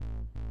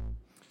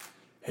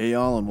Hey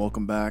y'all, and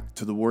welcome back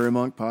to the Warrior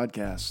Monk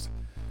podcast.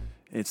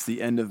 It's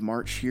the end of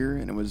March here,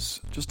 and it was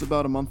just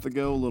about a month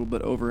ago, a little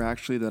bit over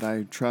actually, that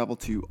I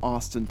traveled to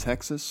Austin,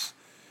 Texas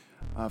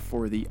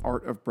for the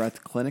Art of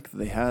Breath clinic that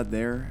they had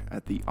there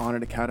at the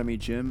Onnit Academy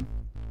gym.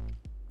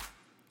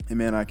 And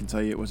man, I can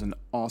tell you it was an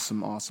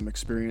awesome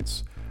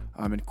experience.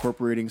 I'm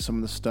incorporating some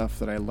of the stuff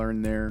that I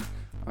learned there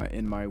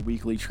in my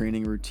weekly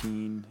training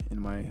routine,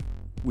 in my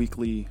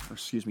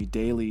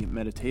daily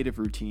meditative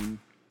routine.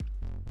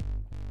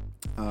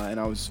 And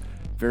I was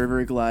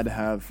very glad to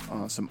have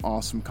some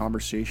awesome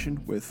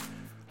conversation with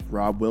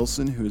Rob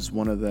Wilson, who is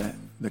one of the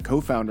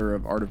co-founder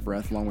of Art of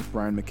Breath, along with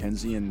Brian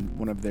McKenzie, and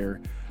one of their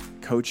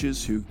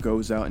coaches who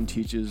goes out and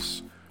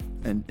teaches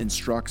and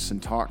instructs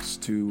and talks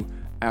to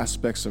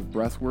aspects of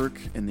breath work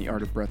in the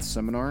Art of Breath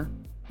seminar.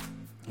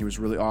 He was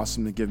really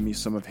awesome to give me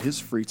some of his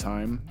free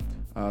time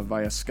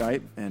via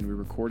Skype, and we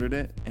recorded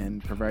it,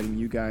 and providing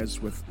you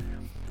guys with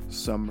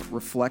some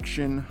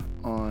reflection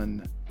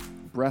on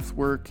breath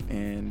work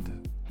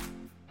and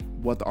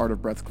what the Art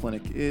of Breath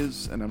clinic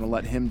is, and I'm going to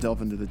let him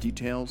delve into the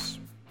details.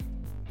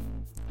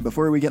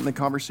 Before we get in the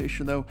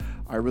conversation, though,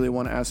 I really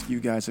want to ask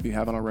you guys, if you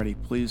haven't already,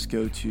 please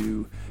go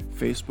to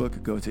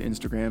Facebook, go to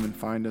Instagram, and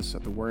find us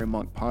at the Warrior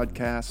Monk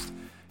Podcast.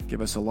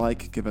 Give us a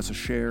like, give us a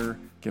share,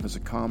 give us a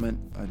comment,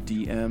 a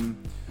DM.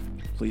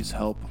 Please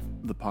help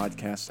the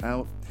podcast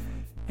out.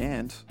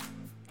 And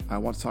I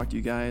want to talk to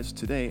you guys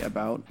today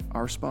about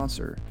our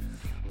sponsor.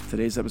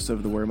 Today's episode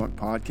of the Warrior Monk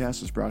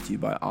Podcast is brought to you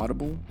by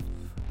Audible.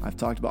 I've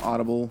talked about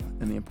Audible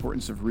and the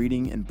importance of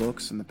reading and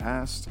books in the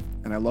past,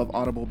 and I love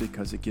Audible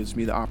because it gives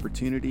me the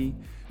opportunity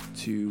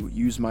to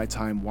use my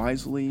time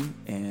wisely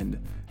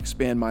and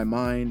expand my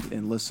mind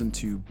and listen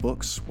to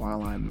books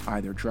while I'm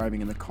either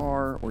driving in the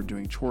car or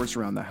doing chores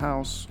around the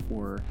house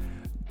or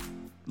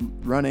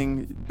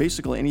running.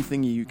 Basically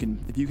anything you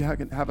can, if you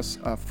have a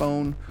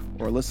phone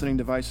or a listening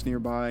device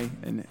nearby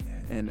and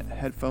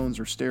headphones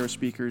or stereo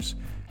speakers,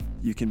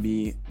 you can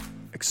be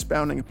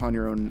expounding upon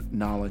your own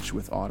knowledge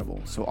with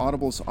Audible. So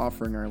Audible is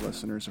offering our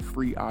listeners a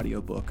free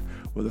audiobook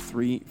with a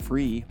free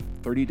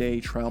 30-day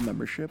trial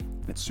membership.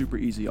 It's super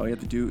easy. All you have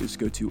to do is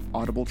go to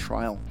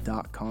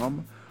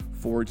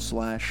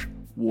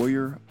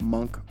audibletrial.com/Warrior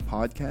Monk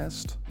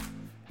Podcast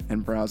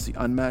and browse the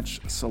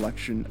unmatched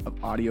selection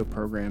of audio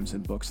programs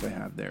and books they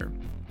have there.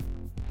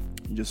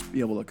 You just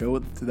be able to go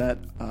to that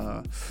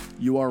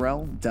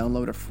URL,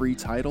 download a free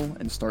title,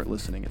 and start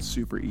listening. It's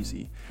super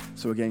easy.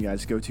 So again,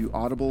 guys, go to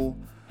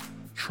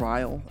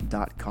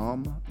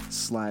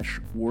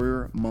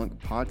audibletrial.com/Warrior Monk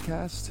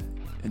Podcast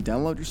and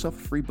download yourself a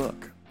free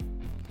book.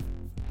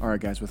 All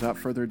right, guys, without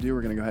further ado,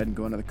 we're going to go ahead and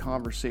go into the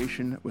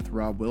conversation with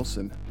Rob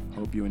Wilson.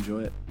 Hope you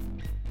enjoy it.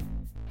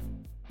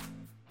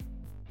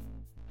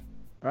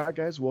 All right,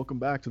 guys, welcome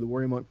back to the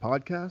Warrior Monk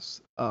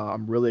Podcast.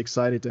 I'm really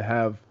excited to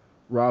have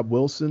Rob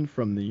Wilson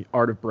from the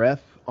Art of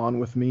Breath on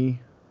with me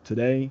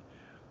today.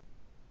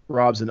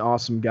 Rob's an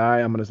awesome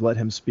guy. I'm going to let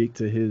him speak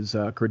to his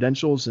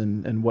credentials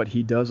and what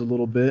he does a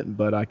little bit,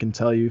 but I can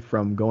tell you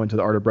from going to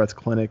the Art of Breath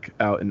clinic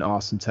out in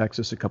Austin,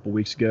 Texas a couple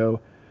weeks ago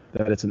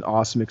that it's an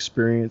awesome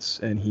experience,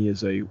 and he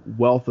is a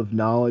wealth of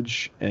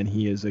knowledge, and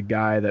he is a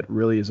guy that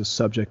really is a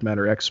subject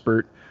matter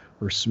expert,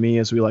 or SME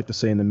as we like to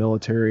say in the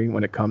military,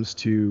 when it comes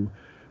to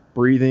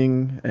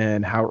breathing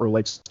and how it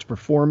relates to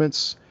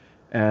performance.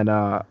 And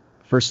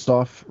first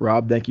off,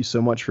 Rob, thank you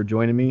so much for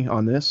joining me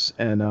on this,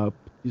 and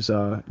please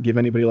give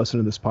anybody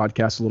listening to this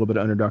podcast a little bit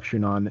of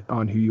introduction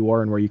on who you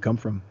are and where you come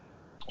from.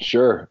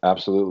 Sure,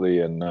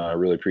 absolutely, and I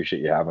really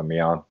appreciate you having me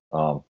on.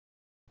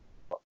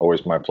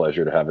 Always my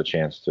pleasure to have a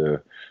chance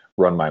to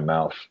run my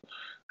mouth.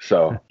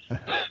 So,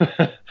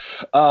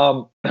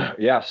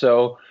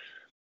 so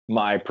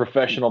my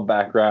professional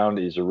background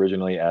is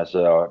originally as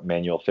a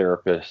manual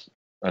therapist,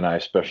 and I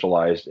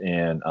specialized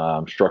in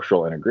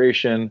structural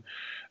integration,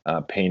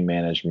 pain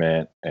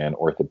management, and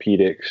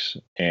orthopedics,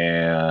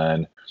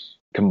 and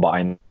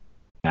combine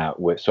that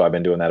with, so I've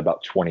been doing that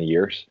about 20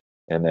 years,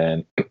 and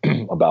then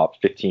about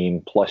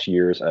 15 plus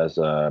years as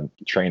a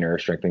trainer,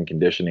 strength and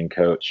conditioning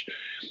coach.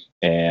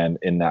 And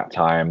in that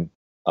time,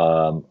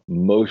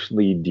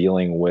 mostly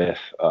dealing with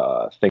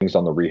things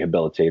on the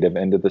rehabilitative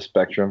end of the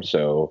spectrum.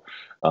 So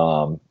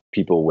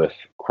people with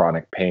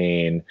chronic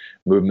pain,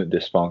 movement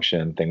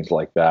dysfunction, things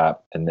like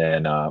that. And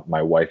then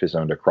my wife has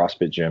owned a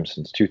CrossFit gym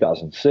since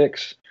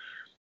 2006.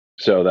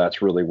 So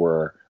that's really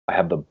where I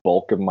have the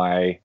bulk of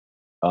my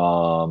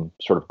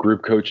sort of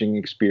group coaching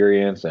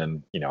experience.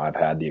 And, I've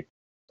had the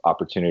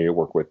opportunity to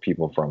work with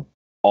people from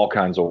all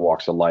kinds of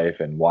walks of life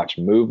and watch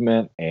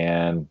movement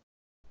and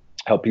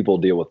help people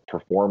deal with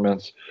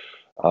performance.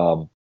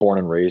 Born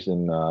and raised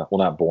in,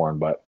 not born,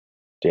 but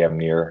damn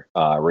near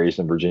raised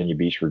in Virginia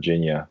Beach,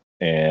 Virginia.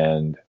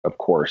 And of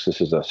course,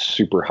 this is a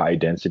super high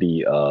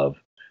density of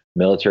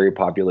military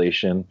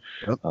population.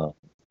 Yep.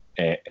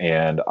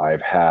 And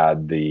I've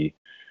had the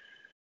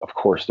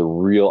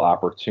real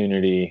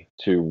opportunity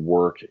to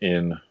work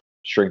in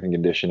strength and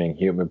conditioning,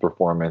 human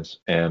performance,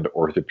 and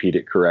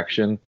orthopedic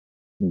correction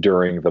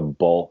during the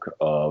bulk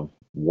of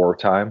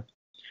wartime.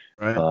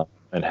 Right.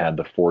 and had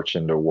the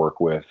fortune to work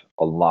with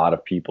a lot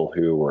of people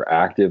who were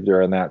active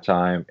during that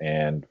time,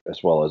 and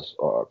as well as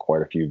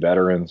quite a few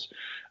veterans.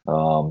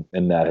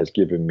 And that has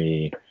given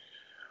me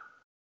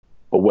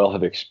a wealth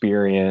of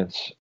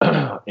experience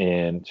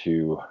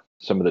into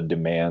some of the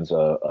demands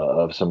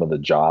of some of the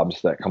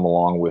jobs that come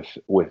along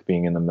with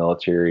being in the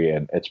military.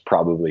 And it's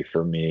probably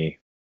for me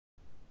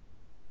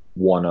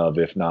one of,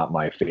 if not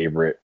my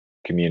favorite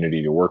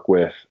community to work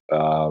with,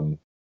 on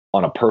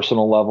a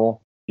personal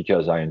level,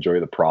 because I enjoy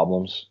the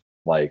problems.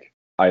 Like,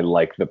 I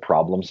like the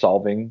problem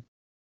solving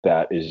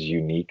that is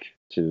unique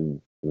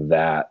to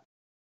that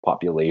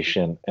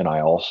population. And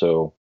I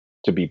also,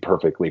 to be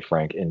perfectly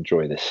frank,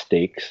 enjoy the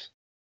stakes.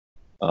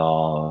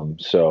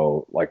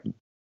 So like,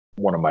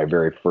 one of my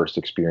very first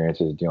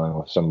experiences dealing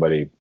with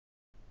somebody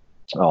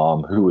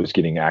who was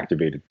getting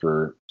activated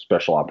for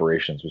special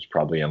operations was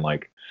probably in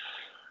like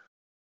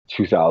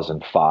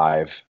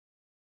 2005.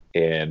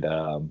 And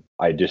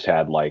I just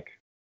had like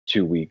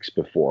 2 weeks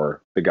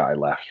before the guy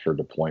left for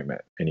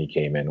deployment, and he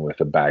came in with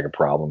a bag of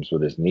problems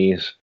with his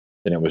knees.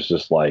 And it was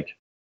just like,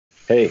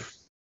 hey,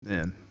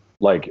 man,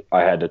 like,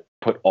 I had to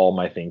put all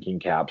my thinking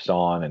caps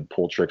on and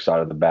pull tricks out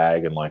of the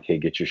bag and like, hey,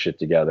 get your shit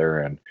together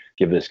and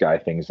give this guy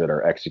things that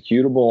are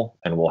executable,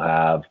 and we'll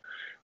have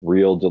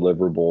real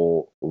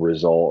deliverable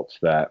results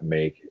that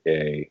make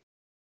like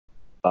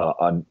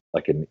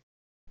a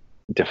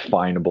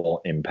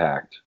definable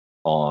impact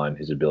on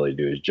his ability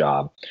to do his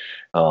job.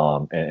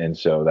 And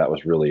so that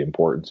was really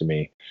important to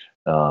me.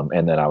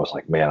 And then I was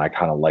like, man, I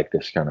kind of like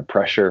this kind of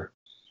pressure.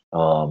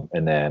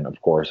 And then, of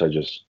course, I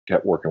just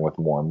kept working with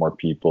more and more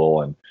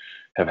people, and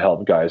have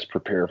helped guys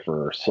prepare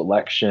for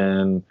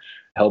selection,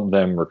 help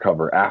them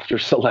recover after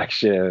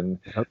selection,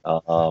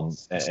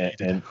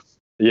 and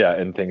yeah,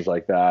 and things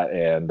like that.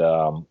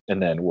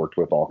 And then worked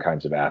with all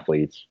kinds of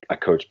athletes. I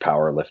coached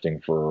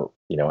powerlifting for,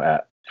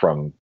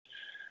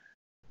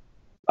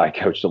 I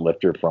coached a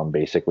lifter from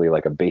basically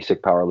like a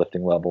basic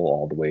powerlifting level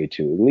all the way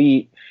to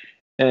elite.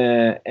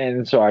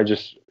 And so I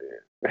just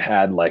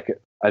had like,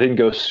 I didn't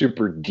go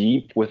super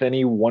deep with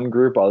any one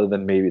group other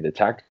than maybe the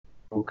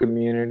tactical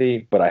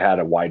community, but I had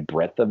a wide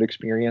breadth of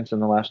experience in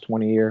the last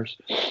 20 years.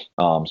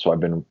 So I've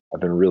been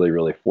really,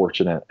 really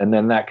fortunate. And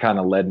then that kind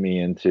of led me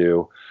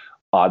into,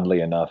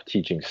 oddly enough,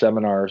 teaching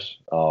seminars.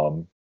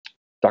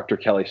 Dr.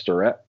 Kelly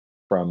Starrett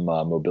from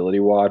Mobility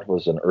WOD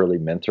was an early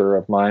mentor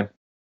of mine.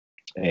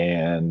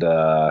 And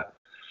I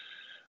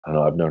don't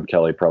know, I've known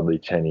Kelly probably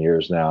 10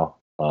 years now.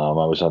 I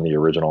was on the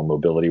original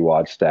Mobility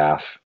WOD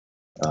staff.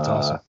 That's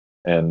awesome.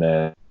 And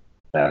then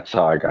that's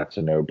how I got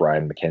to know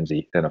Brian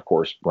McKenzie. And of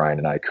course, Brian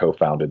and I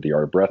co-founded the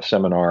Art of Breath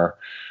seminar,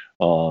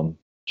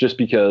 just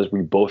because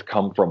we both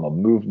come from a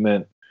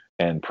movement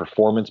and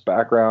performance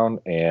background,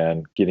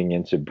 and getting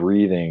into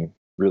breathing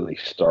really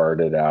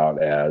started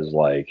out as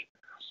like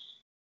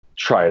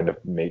trying to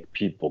make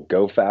people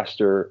go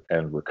faster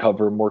and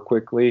recover more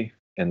quickly.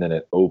 And then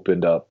it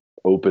opened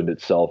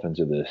itself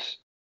into this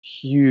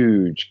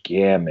huge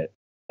gamut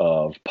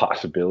of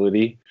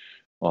possibility,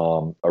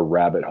 a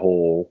rabbit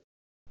hole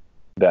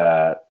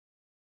that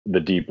the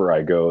deeper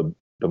I go,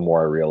 the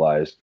more I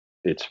realized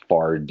it's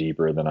far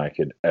deeper than I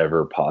could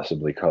ever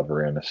possibly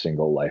cover in a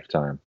single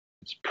lifetime.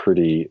 It's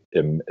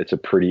a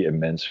pretty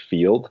immense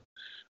field,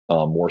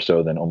 more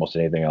so than almost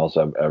anything else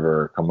I've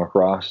ever come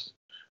across.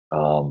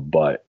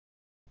 But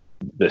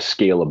the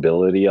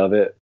scalability of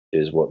it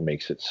is what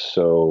makes it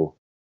so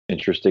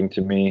interesting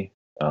to me,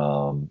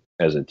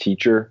 as a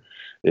teacher.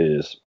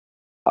 It's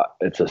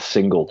a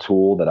single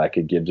tool that I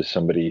could give to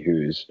somebody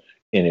who's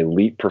an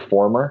elite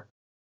performer,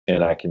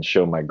 and I can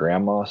show my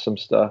grandma some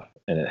stuff,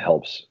 and it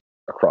helps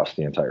across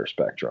the entire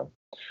spectrum.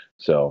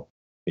 So,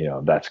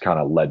 that's kind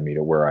of led me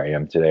to where I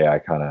am today. I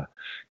kind of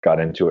got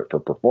into it for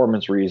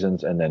performance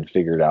reasons, and then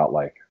figured out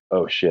like,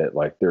 oh shit,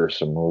 like there's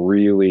some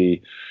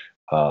really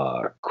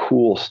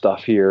cool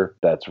stuff here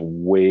that's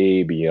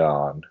way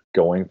beyond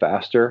going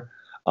faster.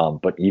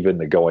 But even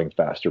the going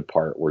faster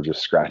part, we're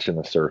just scratching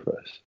the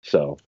surface.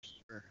 So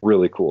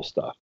really cool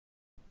stuff.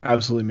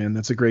 Absolutely, man.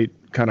 That's a great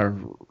kind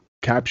of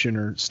caption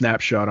or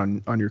snapshot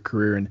on your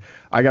career. And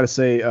I got to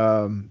say,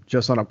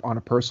 just on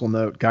a personal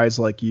note, guys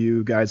like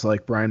you, guys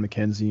like Brian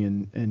McKenzie,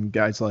 and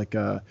guys like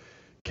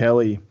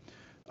Kelly,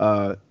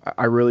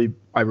 I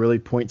really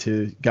point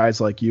to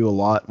guys like you a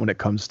lot when it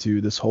comes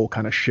to this whole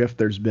kind of shift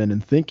there's been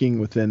in thinking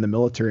within the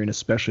military, and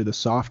especially the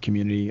soft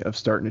community, of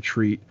starting to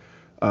treat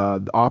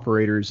the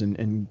operators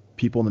and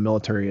people in the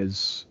military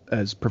as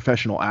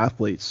professional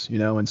athletes,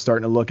 and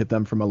starting to look at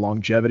them from a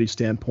longevity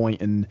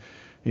standpoint, and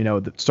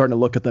starting to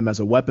look at them as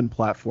a weapon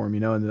platform.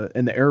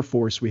 In the Air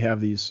Force, we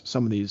have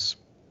some of these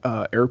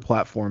air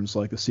platforms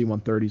like the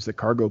C-130s, the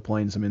cargo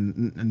planes. I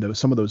mean, and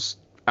some of those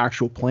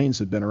actual planes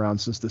have been around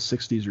since the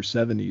 60s or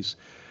 70s.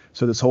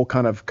 So this whole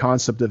kind of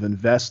concept of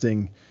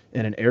investing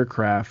in an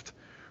aircraft,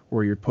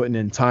 where you're putting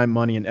in time,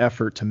 money, and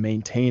effort to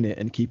maintain it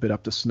and keep it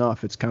up to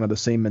snuff. It's kind of the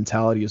same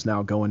mentality as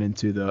now going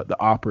into the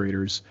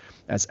operators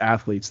as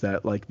athletes,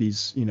 that like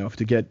these,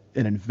 to get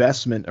an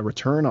investment, a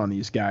return on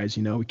these guys,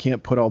 we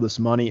can't put all this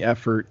money,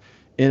 effort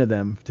into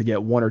them to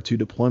get 1 or 2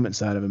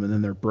 deployments out of them, and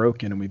then they're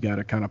broken, and we've got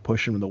to kind of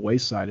push them to the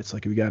wayside. It's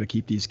like we got to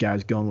keep these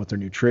guys going with their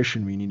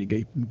nutrition. We need to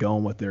keep them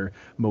going with their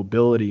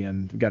mobility,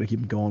 and we got to keep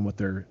them going with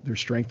their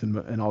strength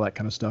and all that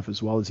kind of stuff,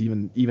 as well as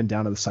even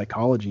down to the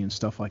psychology and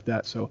stuff like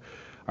that. So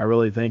I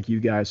really thank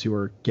you guys who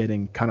are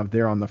getting kind of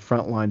there on the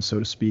front line, so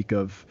to speak,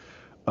 of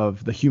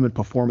the human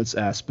performance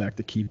aspect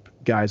to keep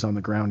guys on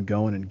the ground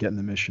going and getting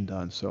the mission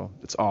done. So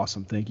it's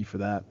awesome. Thank you for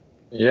that.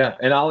 Yeah,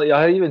 and I'll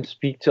even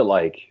speak to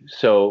like,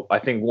 so I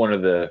think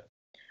the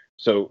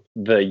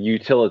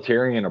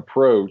utilitarian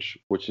approach,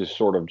 which is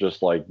sort of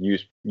just like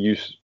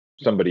use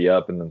somebody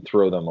up and then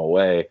throw them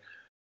away.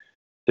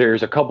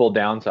 There's a couple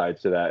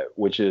downsides to that,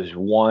 which is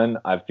one,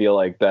 I feel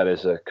like that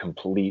is a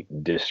complete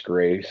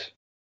disgrace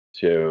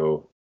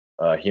to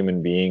a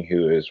human being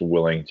who is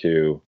willing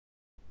to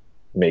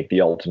make the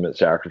ultimate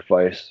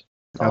sacrifice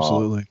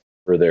Absolutely.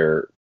 for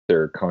their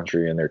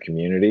country and their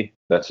community.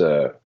 That's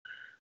a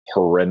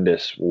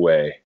horrendous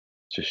way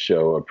to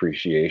show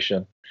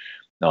appreciation,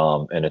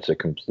 and it's a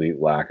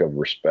complete lack of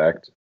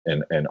respect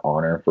and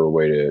honor for a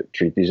way to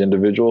treat these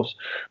individuals.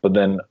 But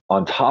then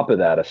on top of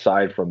that,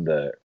 aside from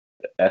the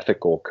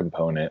ethical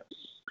component,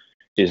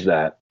 is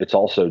that it's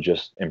also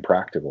just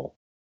impractical.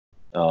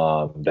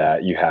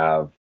 That you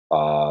have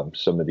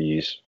some of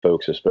these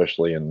folks,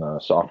 especially in the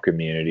soft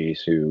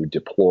communities, who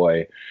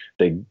deploy,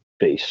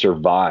 they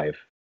survive,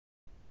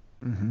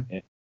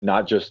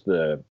 not just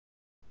the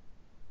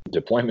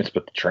deployments,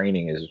 but the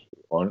training is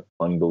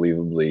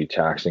unbelievably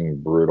taxing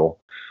and brutal.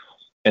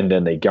 And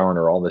then they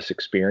garner all this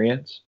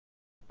experience,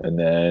 and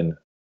then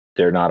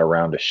they're not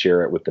around to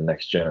share it with the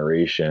next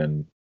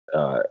generation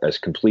as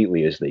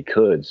completely as they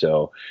could.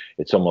 So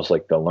it's almost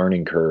like the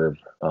learning curve.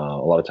 A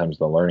lot of times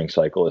the learning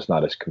cycle is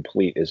not as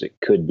complete as it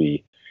could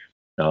be,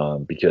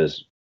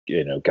 because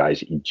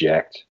guys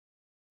eject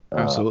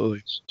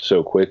Absolutely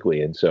so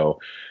quickly. And so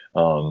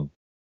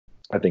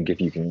I think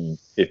if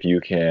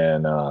you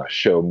can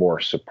show more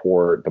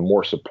support, the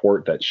more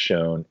support that's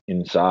shown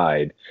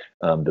inside,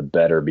 the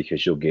better,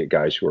 because you'll get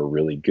guys who are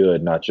really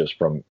good, not just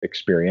from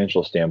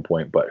experiential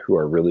standpoint, but who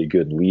are really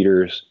good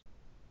leaders,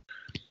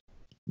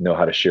 know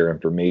how to share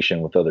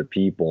information with other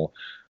people.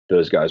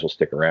 Those guys will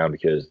stick around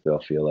because they'll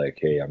feel like,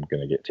 hey, I'm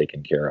going to get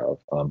taken care of.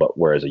 But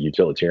whereas a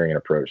utilitarian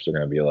approach, they're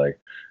going to be like,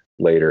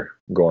 later,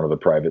 I'm going to the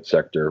private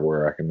sector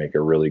where I can make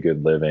a really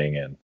good living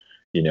and,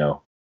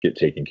 get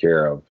taken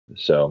care of.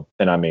 So,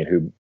 and I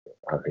mean,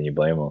 how can you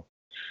blame them?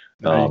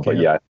 But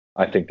yeah,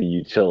 I think the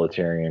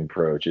utilitarian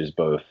approach is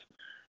both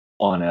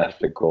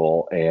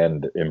unethical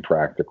and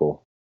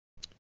impractical.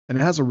 And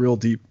it has a real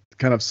deep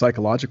kind of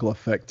psychological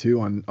effect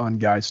too on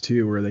guys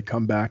too, where they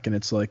come back and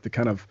it's like the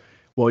kind of,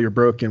 well, you're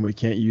broken, we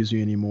can't use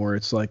you anymore.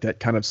 It's like that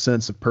kind of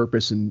sense of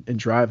purpose and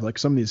drive. Like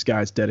some of these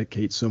guys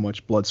dedicate so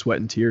much blood, sweat,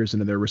 and tears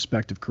into their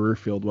respective career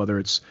field, whether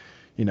it's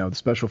the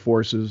Special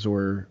Forces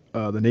or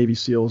the Navy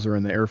SEALs, or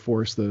in the Air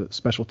Force, the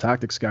Special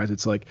Tactics guys.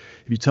 It's like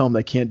if you tell them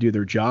they can't do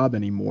their job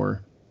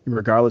anymore,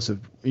 regardless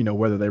of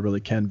whether they really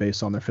can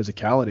based on their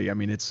physicality. I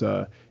mean, it's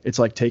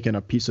like taking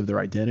a piece of their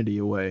identity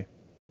away.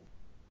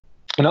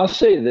 And I'll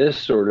say this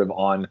sort of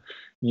on,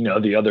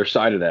 the other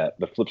side of that,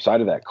 the flip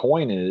side of that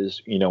coin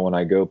is, when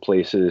I go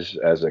places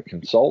as a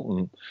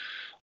consultant,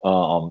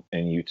 and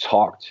you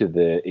talk to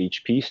the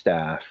HP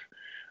staff,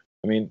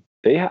 I mean,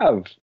 they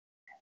have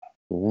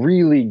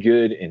really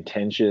good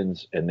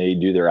intentions and they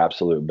do their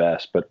absolute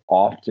best, but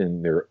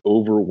often they're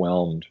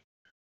overwhelmed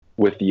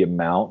with the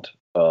amount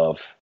of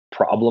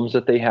problems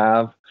that they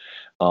have.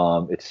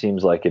 It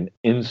seems like an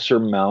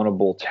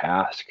insurmountable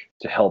task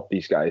to help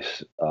these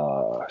guys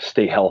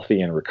stay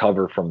healthy and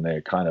recover from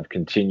the kind of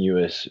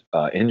continuous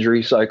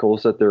injury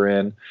cycles that they're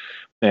in,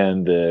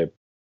 and the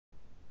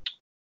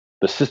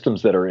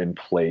systems that are in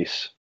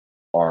place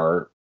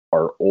are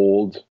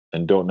old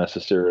and don't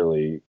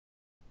necessarily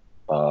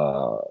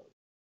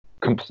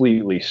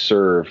completely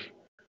serve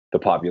the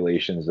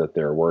populations that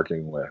they're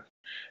working with.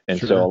 And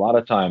Sure. So a lot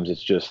of times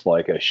it's just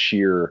like a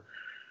surely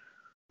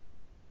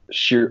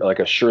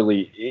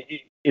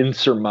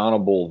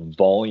insurmountable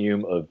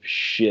volume of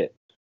shit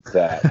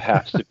that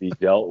has to be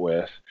dealt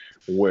with,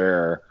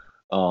 where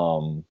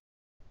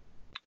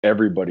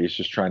everybody's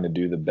just trying to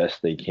do the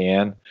best they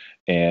can,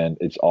 and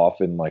it's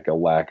often like a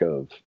lack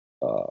of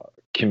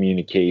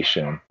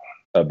communication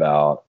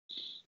about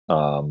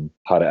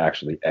how to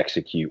actually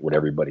execute what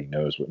everybody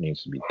knows what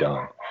needs to be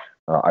done,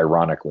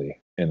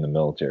 ironically, in the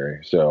military.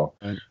 So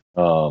Right.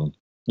 and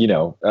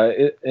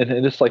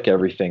it's like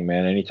everything,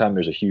 man. Anytime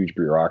there's a huge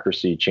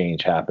bureaucracy,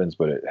 change happens,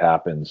 but it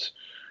happens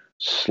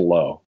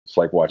slow. It's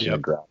like watching the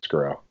grass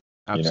grow.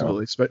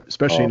 Absolutely,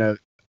 especially in a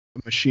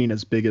machine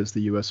as big as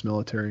the U.S.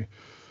 military.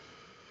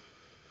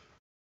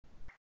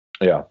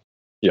 Yeah,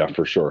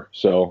 for sure.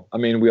 So, I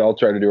mean, we all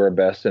try to do our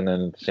best, and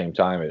then at the same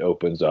time, it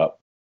opens up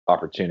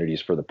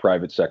opportunities for the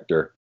private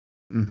sector,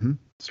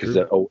 because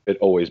it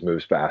always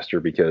moves faster.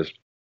 Because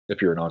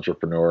if you're an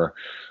entrepreneur,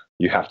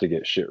 you have to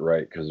get shit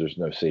right because there's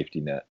no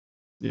safety net.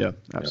 Yeah,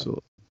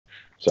 absolutely.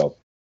 So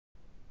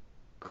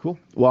cool.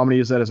 Well, I'm going to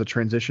use that as a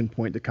transition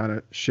point to kind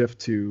of shift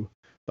to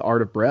the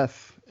art of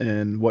breath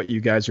and what you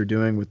guys are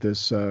doing with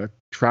this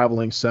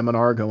traveling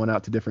seminar, going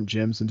out to different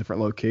gyms and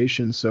different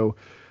locations. So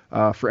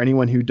for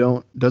anyone who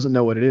doesn't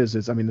know what it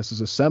is, I mean, this is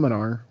a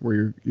seminar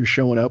where you're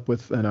showing up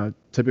with, and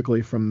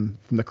typically from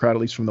the crowd,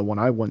 at least from the one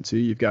I went to,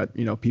 you've got,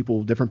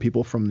 different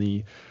people from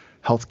the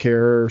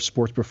healthcare,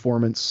 sports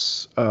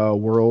performance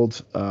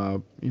world,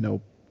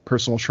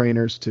 personal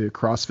trainers to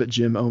CrossFit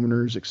gym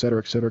owners, et cetera,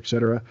 et cetera, et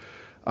cetera.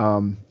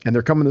 And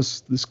they're coming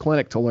to this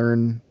clinic to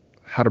learn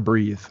how to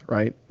breathe,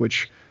 right?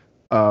 Which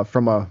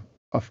from a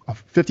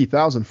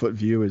 50,000 foot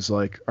view is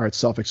like, all right,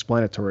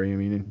 self-explanatory. I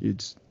mean,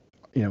 it's,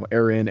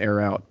 air in, air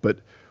out. But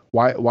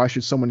why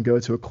should someone go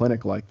to a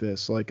clinic like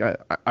this? Like,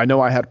 I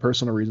know I had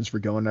personal reasons for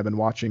going. I've been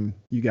watching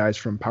you guys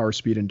from Power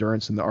Speed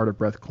Endurance and the Art of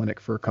Breath Clinic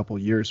for a couple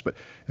of years. But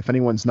if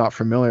anyone's not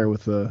familiar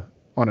with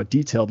on a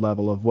detailed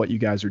level of what you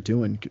guys are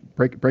doing,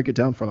 break it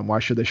down for them. Why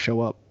should they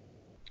show up?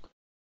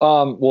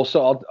 Well,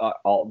 so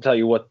I'll tell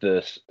you what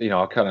this,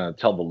 I'll kind of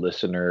tell the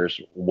listeners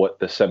what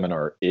the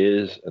seminar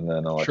is, and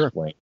then I'll Sure.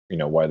 explain,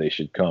 why they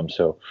should come.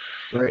 So,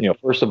 Right.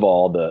 First of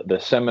all, the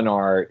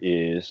seminar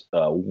is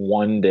a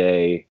 1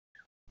 day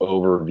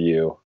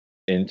overview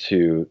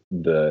into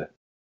the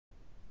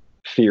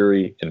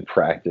theory and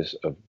practice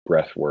of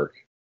breath work,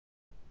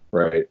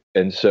 right?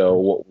 And so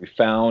what we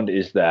found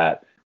is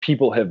that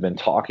people have been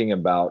talking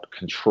about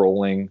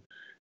controlling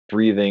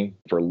breathing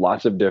for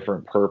lots of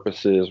different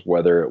purposes,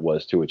 whether it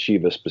was to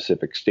achieve a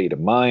specific state of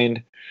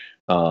mind,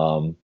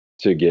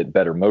 to get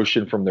better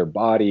motion from their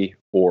body,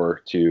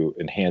 or to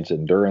enhance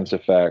endurance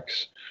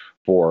effects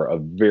for a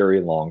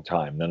very long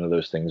time. None of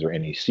those things are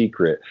any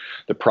secret.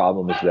 The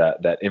problem is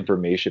that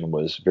information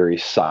was very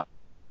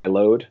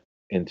siloed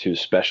into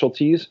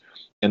specialties,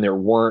 and there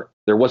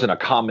wasn't a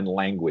common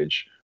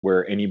language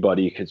where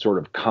anybody could sort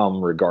of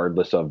come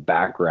regardless of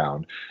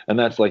background. And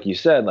that's, like you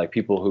said, like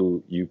people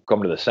who you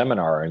come to the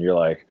seminar and you're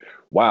like,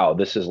 wow,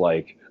 this is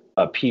like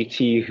a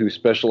PT who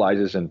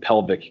specializes in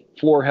pelvic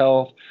floor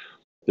health.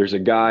 There's a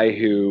guy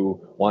who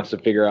wants to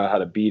figure out how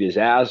to beat his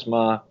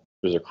asthma.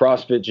 There's a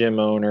CrossFit gym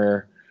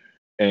owner,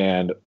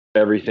 and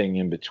everything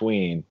in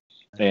between.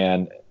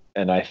 And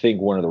I think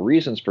one of the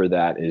reasons for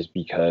that is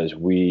because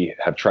we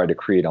have tried to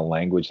create a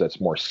language that's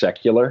more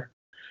secular.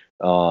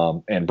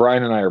 And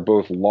Brian and I are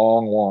both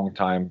long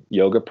time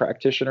yoga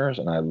practitioners,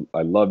 and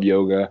I love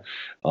yoga.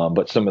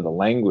 But some of the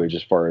language,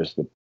 as far as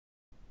the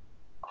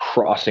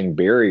crossing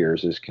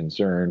barriers is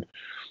concerned,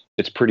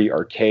 it's pretty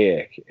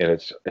archaic, and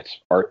it's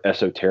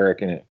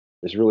esoteric, and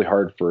it's really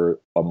hard for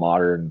a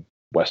modern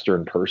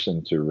Western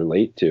person to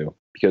relate to,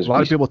 because a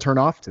lot of people turn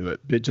off to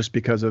it just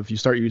because of, you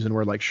start using a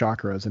word like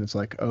chakras and it's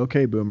like,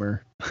 okay,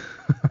 boomer.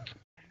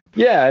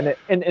 Yeah,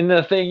 and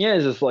the thing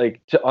is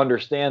like, to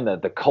understand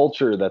that the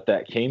culture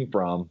that came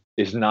from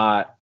is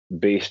not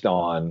based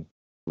on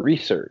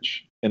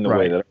research in the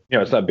way that,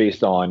 it's not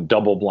based on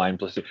double blind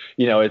placebo.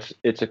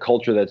 It's a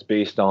culture that's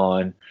based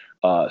on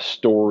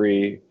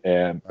story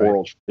and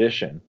oral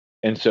tradition,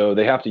 and so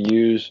they have to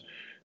use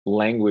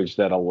language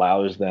that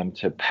allows them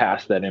to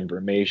pass that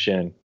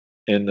information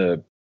in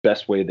the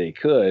best way they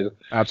could.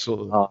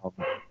 Absolutely.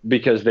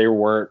 Because they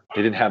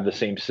didn't have the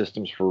same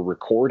systems for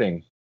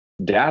recording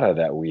data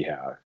that we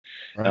have.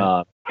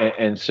 Right.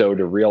 And so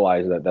to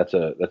realize that that's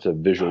a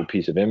visual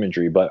piece of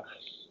imagery, but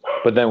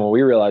then what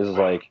we realize is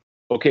like,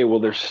 okay, well,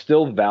 there's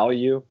still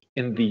value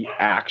in the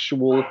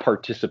actual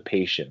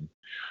participation,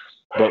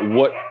 but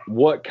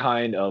what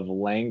kind of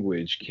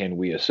language can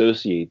we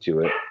associate to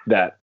it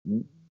that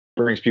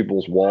brings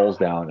people's walls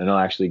down and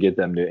actually get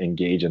them to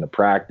engage in the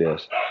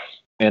practice?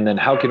 And then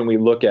how can we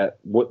look at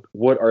what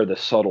are the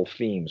subtle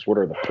themes, what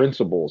are the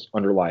principles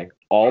underlying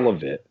all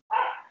of it,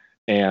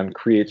 and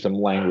create some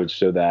language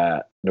so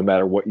that no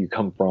matter what you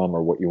come from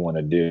or what you want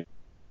to do,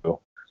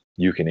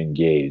 you can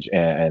engage.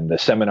 And the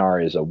seminar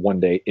is a 1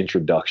 day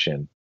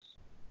introduction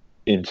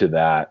into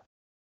that,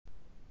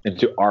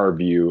 into our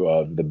view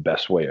of the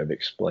best way of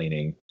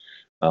explaining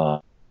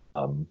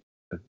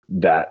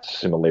that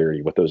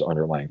similarity, what those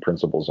underlying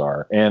principles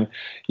are. And,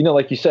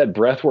 like you said,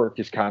 breath work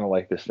is kind of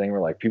like this thing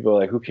where like people are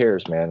like, who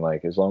cares, man?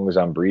 Like, as long as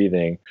I'm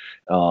breathing,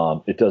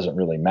 it doesn't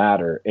really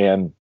matter.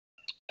 And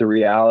the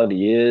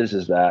reality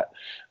is that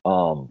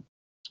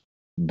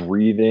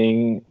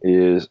breathing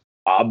is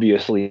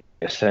obviously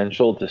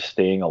essential to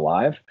staying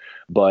alive,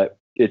 but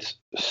it's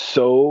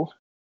so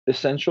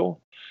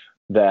essential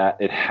that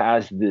it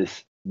has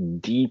this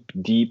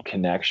deep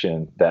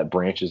connection that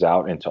branches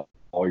out into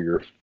all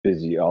your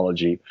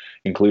physiology,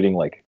 including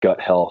like gut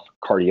health,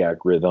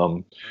 cardiac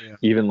rhythm,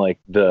 even like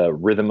the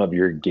rhythm of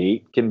your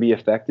gait can be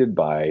affected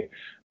by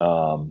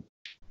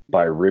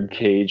rib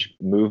cage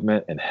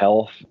movement and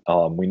health.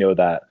 We know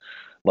that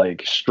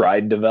like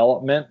stride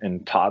development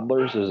in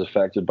toddlers is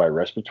affected by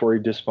respiratory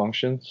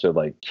dysfunction. So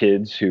like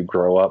kids who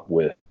grow up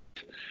with,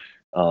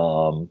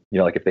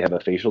 like if they have a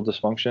facial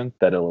dysfunction,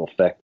 that it'll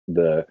affect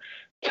the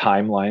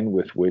timeline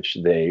with which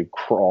they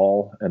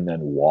crawl and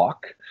then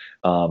walk,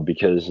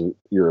 because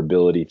your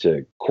ability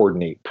to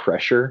coordinate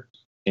pressure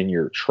in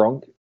your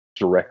trunk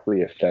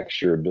directly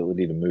affects your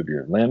ability to move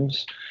your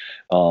limbs.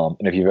 And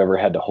if you've ever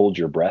had to hold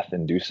your breath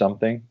and do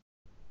something,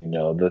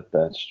 know that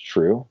that's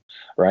true,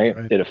 right?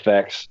 Right. It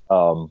affects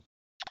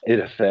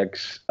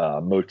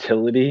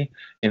motility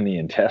in the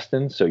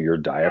intestines. So your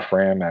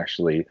diaphragm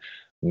actually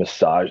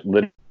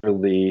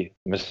literally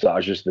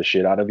massages the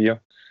shit out of you,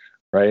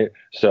 right?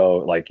 So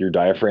like your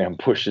diaphragm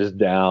pushes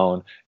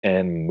down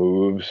and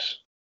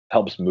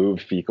helps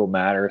move fecal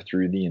matter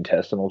through the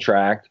intestinal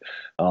tract.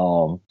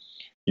 Um,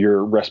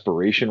 your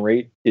respiration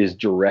rate is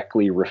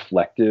directly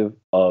reflective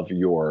of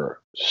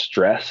your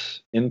stress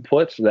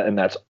inputs, and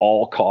that's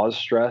all cause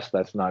stress.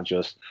 That's not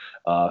just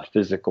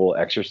physical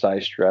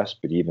exercise stress,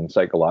 but even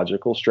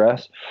psychological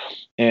stress.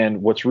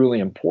 And what's really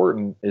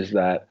important is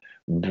that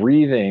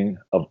breathing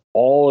of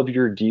all of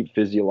your deep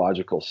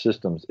physiological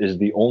systems is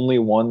the only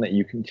one that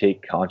you can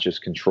take conscious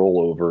control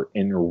over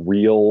in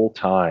real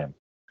time.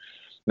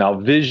 Now,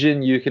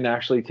 vision, you can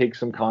actually take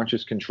some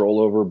conscious control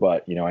over,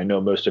 but I know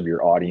most of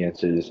your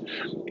audience is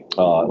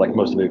like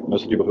most of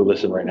the people who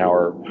listen right now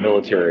are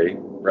military,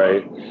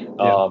 right?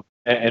 Yeah.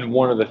 And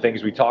one of the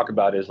things we talk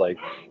about is like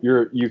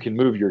you can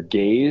move your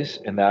gaze,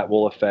 and that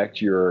will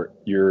affect your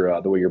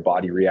the way your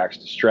body reacts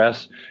to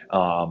stress.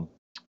 Um,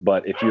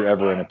 but if you're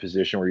ever in a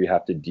position where you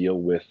have to deal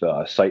with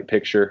sight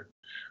picture,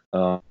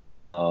 uh,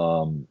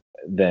 um,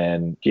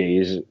 then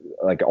gaze,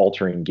 like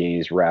altering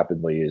gaze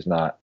rapidly, is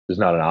not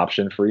an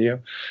option for you.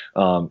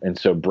 And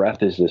so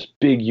breath is this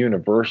big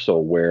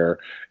universal where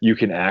you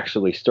can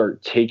actually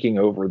start taking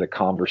over the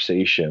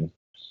conversation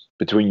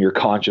between your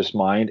conscious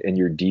mind and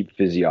your deep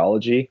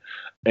physiology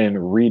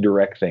and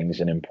redirect things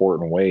in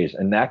important ways.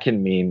 And that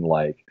can mean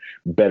like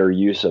better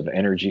use of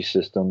energy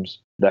systems.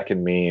 That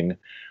can mean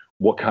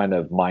what kind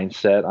of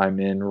mindset I'm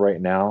in right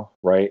now,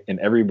 right? And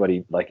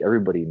everybody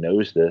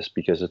knows this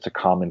because it's a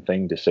common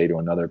thing to say to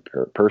another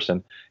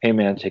person, "Hey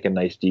man, take a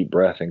nice deep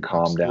breath and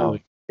calm down.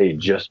 Absolutely. Hey, Mhm.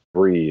 just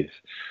breathe."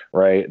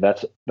 Right?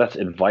 That's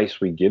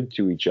advice we give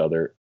to each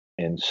other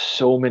in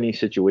so many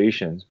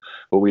situations,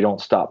 but we don't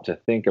stop to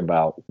think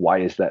about why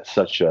is that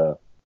such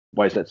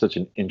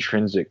an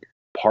intrinsic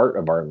part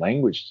of our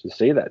language to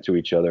say that to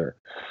each other.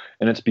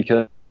 And it's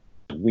because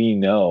we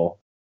know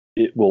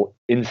it will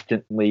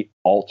instantly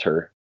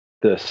alter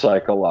the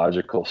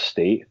psychological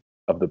state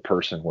of the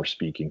person we're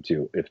speaking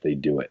to if they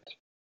do it,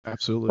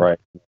 Absolutely. right?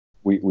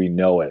 We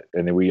know it.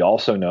 And then we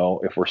also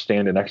know if we're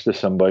standing next to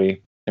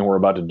somebody and we're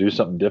about to do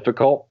something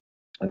difficult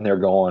and they're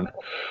going,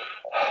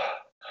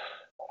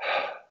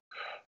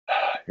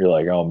 you're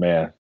like, oh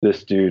man,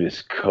 this dude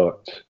is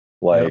cooked. Yep.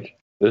 Like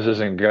this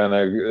isn't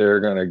gonna they're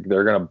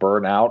gonna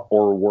burn out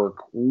or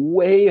work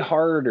way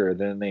harder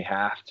than they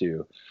have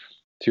to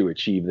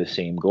achieve the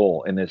same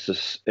goal. And it's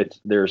just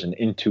there's an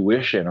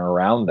intuition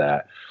around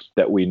that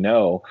we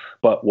know.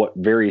 But what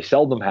very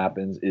seldom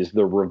happens is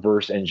the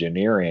reverse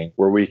engineering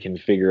where we can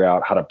figure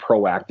out how to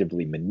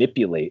proactively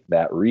manipulate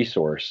that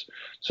resource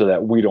so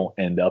that we don't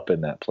end up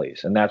in that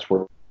place. And that's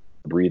where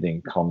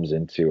breathing comes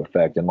into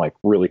effect. And like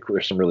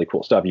there's some really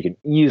cool stuff. You can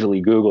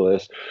easily Google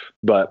this,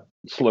 but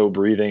slow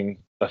breathing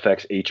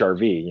affects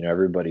HRV.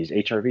 Everybody's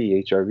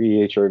HRV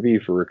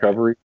for Right.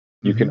 recovery.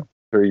 You can Hmm.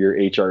 alter your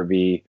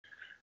HRV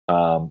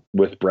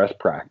with breath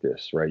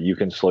practice, right? You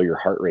can slow your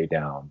heart rate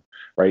down,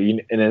 right?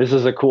 And this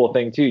is a cool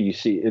thing too. You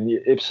see,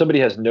 if somebody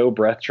has no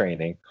breath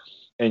training,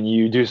 and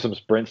you do some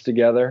sprints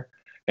together,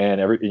 and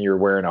you're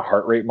wearing a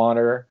heart rate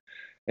monitor,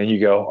 and you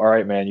go, all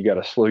right, man, you got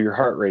to slow your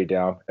heart rate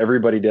down.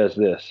 Everybody does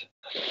this.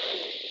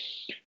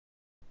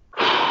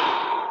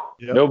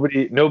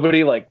 Yep.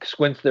 Nobody like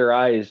squints their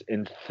eyes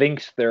and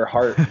thinks their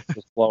heart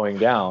is slowing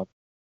down.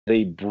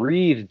 They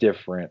breathe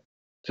different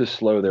to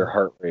slow their Mhm.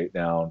 heart rate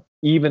down.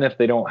 Even if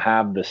they don't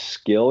have the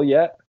skill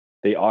yet,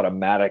 they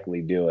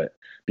automatically do it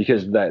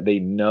because that they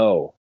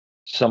know,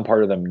 some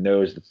part of them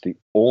knows that's the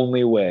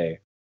only way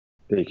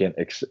they can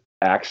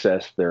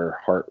access their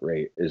heart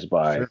rate is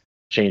by Sure.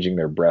 changing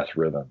their breath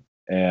rhythm.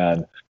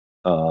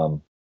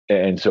 Um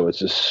and so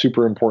it's a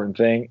super important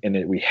thing,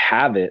 and we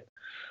have it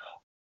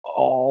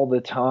all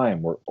the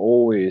time. We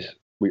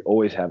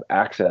always have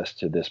access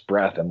to this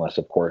breath, unless,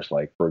 of course,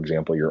 like for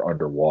example, you're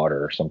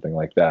underwater or something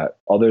like that.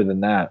 Other than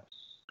that,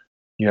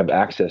 you have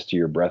access to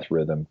your breath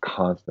rhythm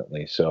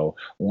constantly. So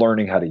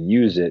learning how to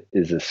use it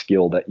is a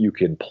skill that you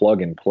can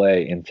plug and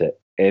play into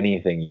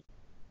anything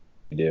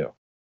you do.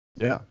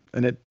 Yeah,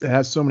 and it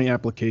has so many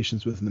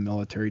applications within the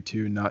military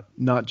too,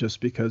 not just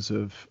because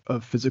of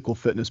physical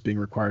fitness being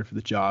required for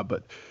the job,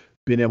 but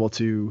being able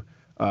to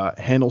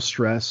handle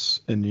stress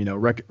and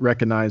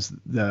recognize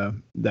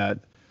that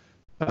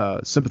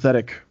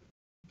sympathetic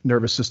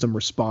nervous system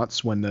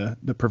response when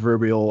the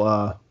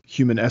proverbial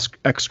human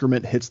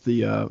excrement hits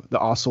the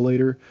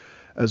oscillator,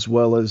 as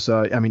well as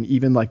I mean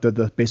even like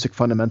the basic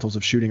fundamentals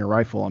of shooting a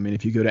rifle. I mean,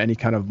 if you go to any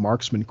kind of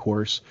marksman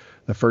course,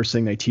 the first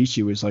thing they teach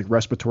you is like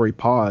respiratory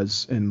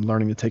pause and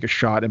learning to take a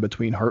shot in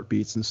between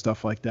heartbeats and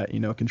stuff like that.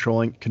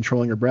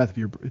 Controlling your breath.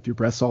 If your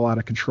breath's all out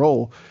of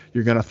control,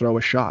 you're gonna throw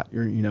a shot.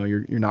 You're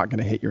not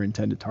gonna hit your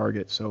intended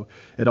target. So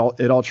it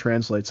all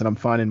translates, and I'm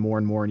finding more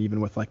and more, and even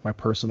with like my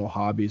personal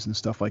hobbies and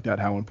stuff like that,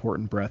 how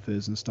important breath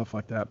is and stuff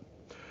like that.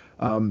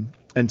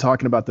 And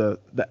talking about the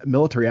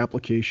military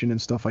application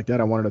and stuff like that,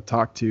 I wanted to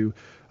talk to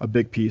a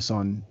big piece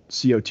on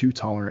CO2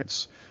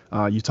 tolerance.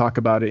 You talk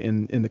about it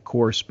in the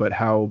course, but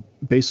how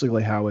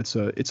basically how it's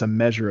a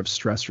measure of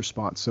stress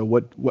response. So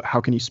what how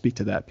can you speak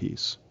to that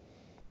piece?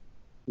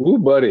 Ooh,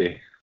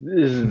 buddy,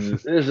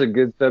 this is a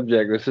good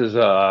subject. This is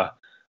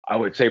I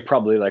would say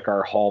probably like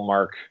our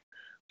hallmark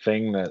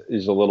thing that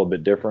is a little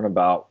bit different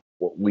about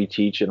what we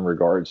teach in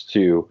regards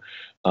to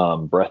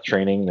breath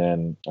training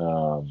than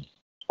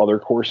other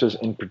courses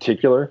in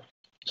particular.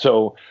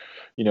 So,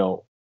 you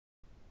know,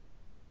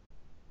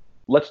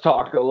 let's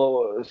talk a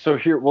little. So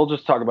here, we'll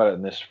just talk about it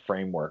in this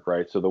framework,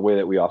 right? So the way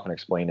that we often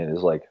explain it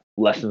is like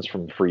lessons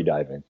from free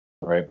diving,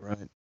 right?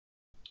 Right.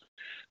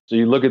 So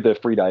you look at the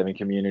free diving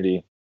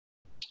community,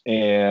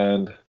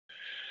 and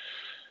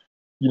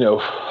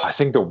I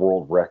think the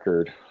world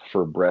record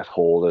for breath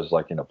hold is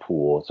like in a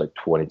pool, it's like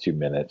 22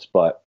 minutes.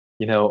 But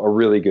a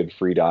really good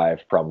free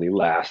dive probably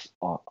lasts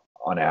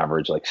on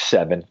average like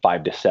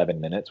 5 to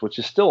 7 minutes, which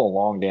is still a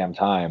long damn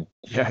time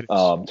Yeah, it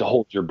is. to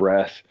hold your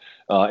breath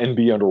and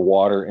be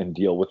underwater and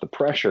deal with the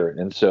pressure.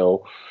 And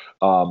so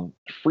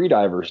free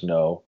divers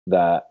know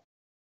that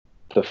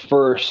the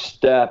first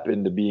step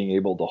into being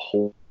able to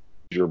hold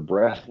your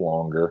breath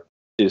longer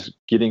is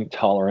getting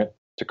tolerant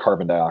to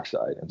carbon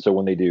dioxide. And so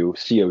when they do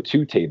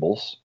CO2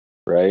 tables,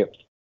 right,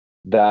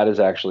 that is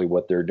actually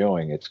what they're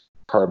doing. It's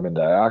carbon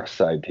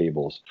dioxide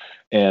tables.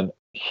 And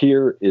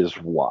here is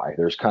why.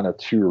 There's kind of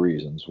two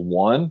reasons.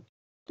 One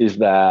is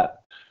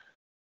that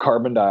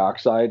carbon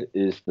dioxide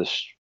is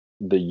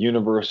the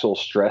universal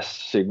stress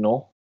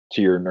signal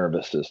to your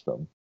nervous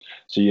system.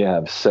 So you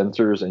have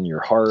sensors in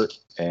your heart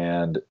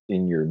and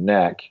in your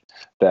neck,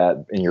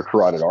 that in your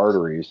carotid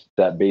arteries,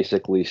 that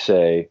basically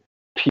say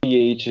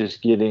pH is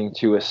getting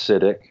too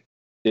acidic.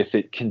 If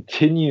it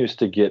continues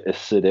to get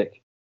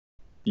acidic,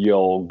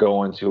 you'll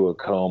go into a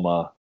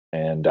coma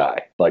and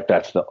die. Like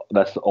that's the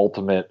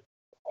ultimate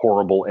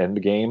horrible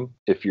end game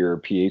if your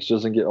pH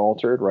doesn't get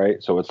altered,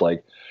 right? So it's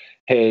like,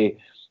 hey,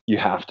 you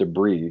have to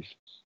breathe.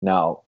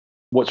 Now,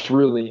 what's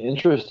really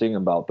interesting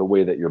about the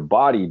way that your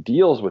body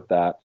deals with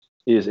that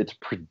is it's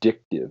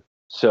predictive.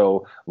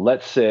 So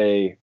let's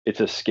say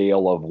it's a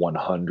scale of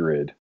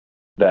 100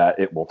 that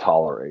it will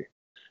tolerate.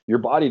 Your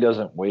body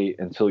doesn't wait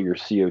until your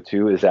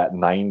CO2 is at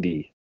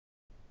 90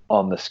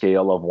 on the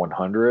scale of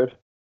 100.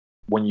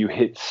 When you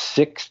hit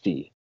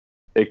 60,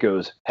 it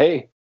goes,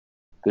 hey,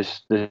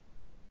 this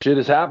shit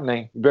is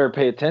happening. You better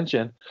pay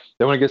attention.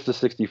 Then when it gets to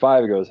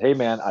 65, it goes, hey,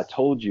 man, I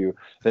told you.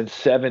 Then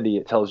 70,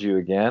 it tells you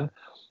again.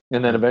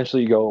 And then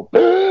eventually you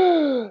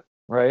go,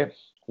 right?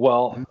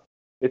 Well,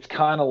 it's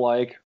kind of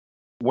like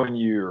when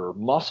your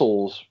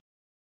muscles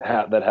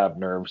that have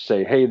nerves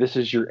say, hey, this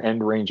is your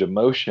end range of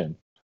motion.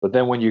 But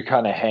then when you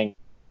kind of hang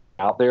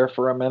out there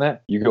for a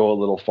minute, you go a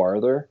little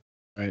farther.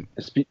 Right.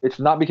 It's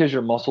not because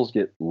your muscles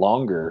get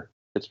longer.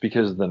 It's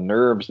because the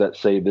nerves that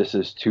say this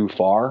is too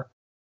far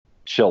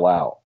chill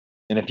out.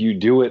 And if you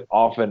do it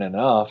often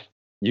enough,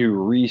 you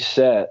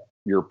reset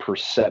your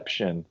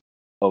perception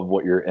of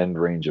what your end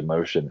range of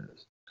motion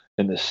is.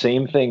 And the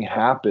same thing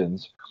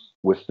happens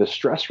with the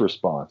stress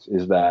response,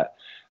 is that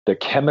the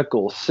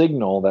chemical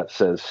signal that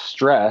says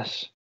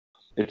stress,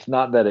 it's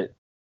not that it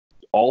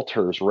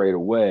alters right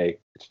away,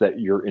 it's that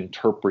your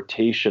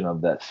interpretation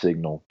of that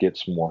signal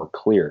gets more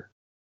clear.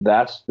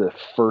 That's the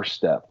first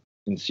step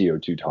in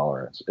CO2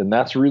 tolerance. And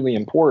that's really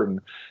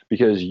important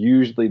because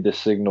usually the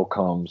signal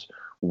comes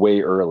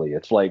way early.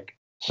 It's like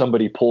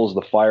somebody pulls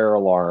the fire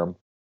alarm,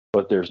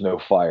 but there's no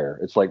fire.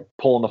 It's like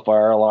pulling the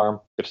fire alarm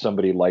if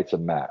somebody lights a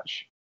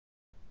match,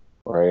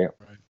 right?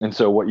 And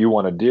so what you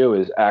want to do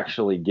is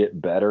actually get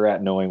better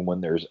at knowing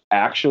when there's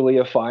actually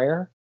a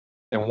fire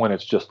and when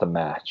it's just a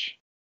match,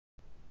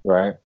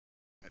 right?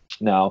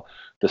 Now,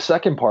 the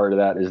second part of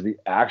that is the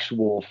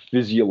actual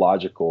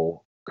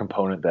physiological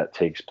component that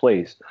takes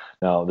place.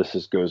 Now,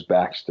 this goes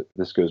back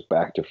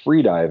to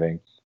free diving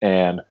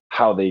and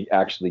how they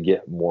actually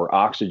get more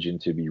oxygen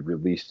to be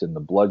released in the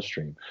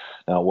bloodstream.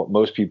 Now, what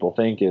most people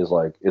think is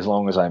like, as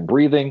long as I'm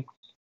breathing,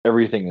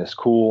 everything is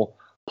cool,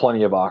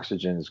 plenty of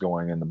oxygen is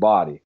going in the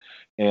body.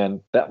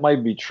 And that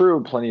might be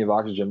true, plenty of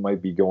oxygen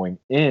might be going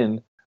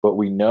in, but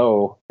we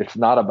know it's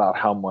not about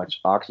how much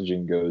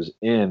oxygen goes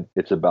in,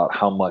 it's about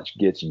how much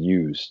gets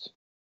used.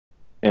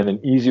 And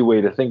an easy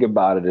way to think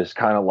about it is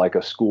kind of like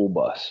a school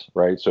bus,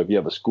 right? So if you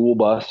have a school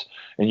bus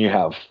and you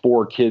have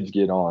 4 kids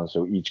get on,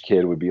 so each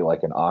kid would be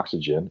like an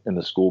oxygen, and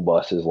the school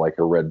bus is like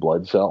a red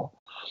blood cell.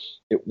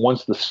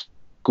 Once the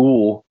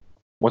school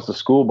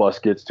bus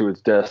gets to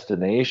its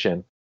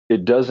destination,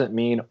 it doesn't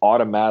mean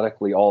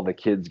automatically all the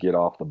kids get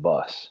off the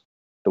bus.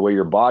 The way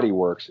your body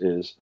works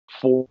is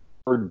 4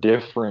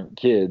 different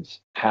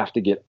kids have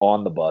to get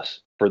on the bus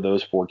for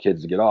those 4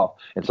 kids to get off.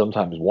 And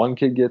sometimes 1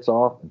 kid gets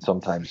off and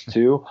sometimes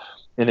 2.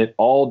 And it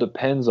all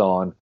depends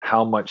on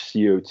how much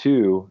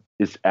CO2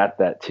 is at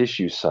that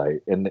tissue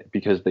site. And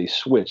because they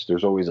switch,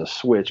 there's always a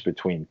switch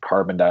between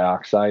carbon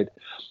dioxide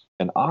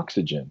and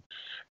oxygen.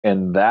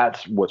 And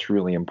that's what's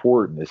really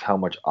important, is how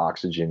much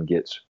oxygen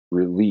gets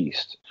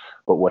released.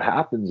 But what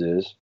happens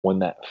is when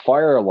that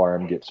fire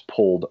alarm gets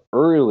pulled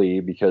early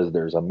because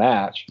there's a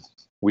match,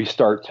 we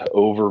start to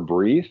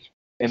overbreathe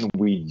and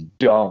we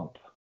dump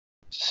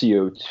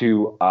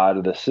CO2 out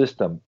of the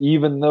system,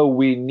 even though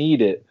we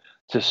need it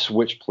to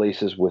switch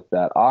places with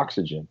that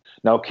oxygen.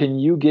 Now, can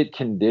you get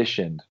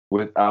conditioned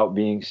without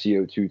being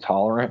CO2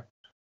 tolerant?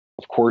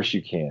 Of course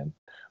you can,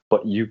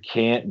 but you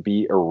can't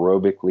be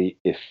aerobically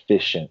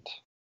efficient.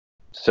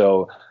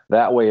 So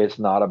that way it's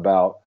not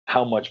about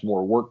how much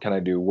more work can I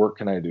do, work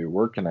can I do,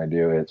 work can I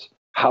do. It's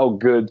how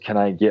good can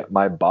I get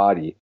my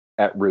body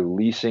at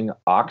releasing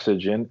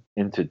oxygen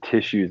into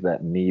tissues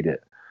that need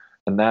it.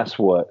 And that's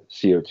what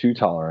CO2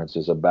 tolerance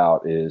is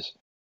about, is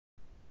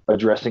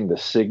addressing the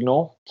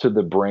signal to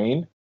the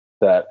brain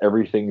that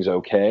everything's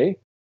okay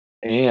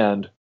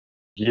and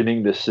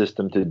getting the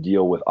system to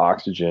deal with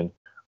oxygen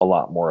a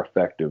lot more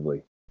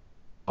effectively.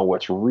 And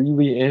what's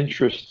really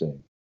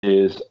interesting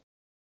is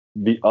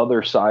the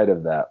other side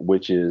of that,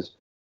 which is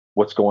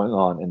what's going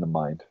on in the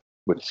mind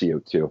with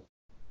CO2.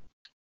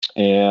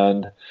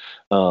 And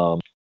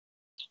an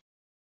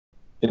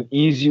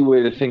easy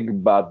way to think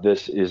about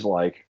this is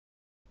like,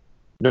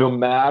 no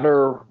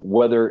matter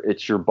whether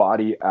it's your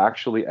body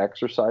actually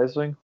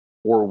exercising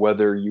or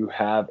whether you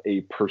have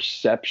a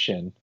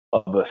perception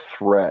of a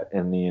threat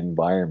in the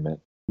environment,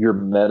 your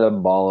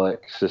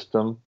metabolic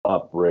system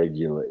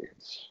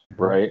upregulates,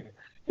 right?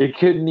 It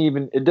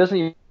doesn't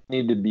even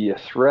need to be a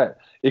threat.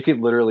 It could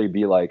literally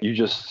be like you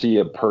just see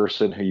a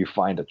person who you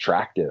find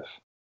attractive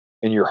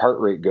and your heart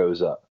rate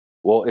goes up.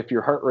 Well, if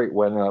your heart rate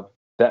went up,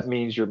 that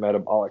means your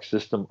metabolic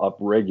system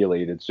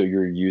upregulated, so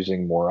you're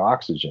using more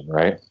oxygen,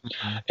 right?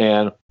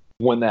 And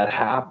when that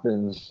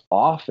happens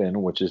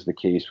often, which is the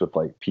case with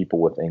like people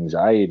with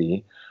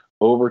anxiety,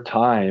 over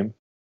time,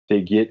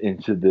 they get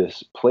into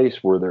this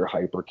place where they're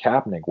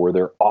hypercapnic, where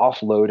they're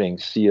offloading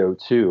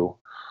CO2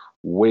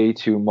 way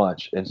too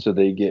much. And so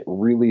they get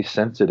really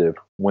sensitive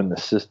when the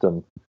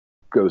system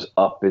goes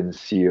up in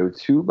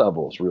CO2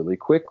 levels really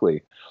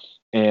quickly.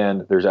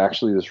 And there's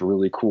actually this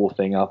really cool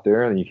thing out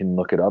there, and you can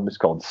look it up. It's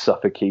called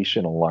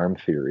suffocation alarm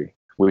theory,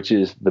 which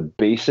is the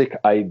basic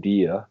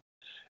idea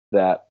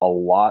that a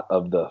lot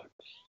of the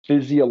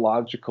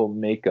physiological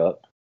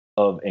makeup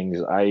of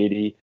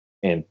anxiety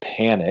and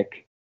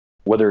panic,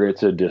 whether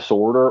it's a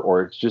disorder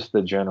or it's just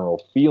the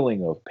general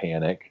feeling of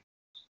panic,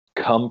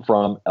 come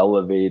from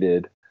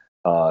elevated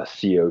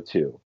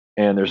CO2.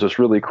 And there's this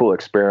really cool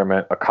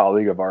experiment a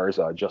colleague of ours,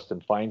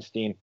 Justin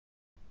Feinstein,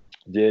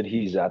 did.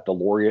 He's at the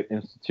Laureate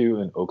Institute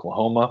in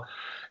Oklahoma.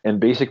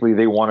 And basically,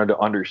 they wanted to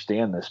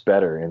understand this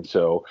better. And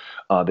so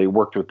they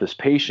worked with this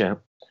patient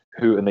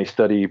and they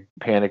study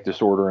panic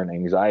disorder and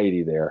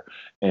anxiety there.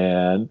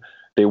 And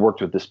they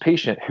worked with this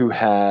patient who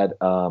had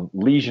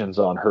lesions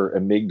on her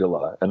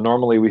amygdala. And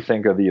normally we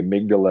think of the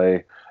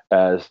amygdala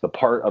as the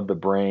part of the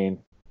brain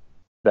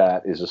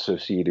that is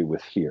associated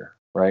with fear,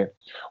 right?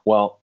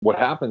 Well, what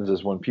happens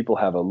is when people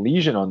have a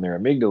lesion on their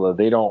amygdala,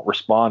 they don't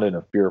respond in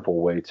a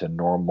fearful way to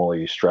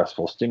normally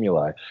stressful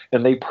stimuli.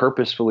 And they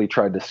purposefully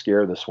tried to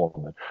scare this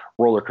woman.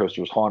 Roller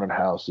coasters, haunted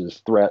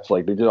houses, threats,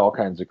 like they did all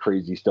kinds of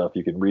crazy stuff.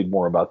 You can read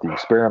more about the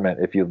experiment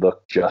if you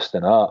look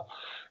Justin up.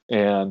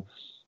 And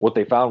what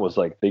they found was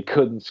like they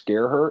couldn't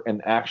scare her,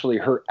 and actually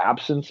her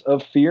absence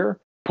of fear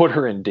put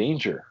her in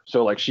danger.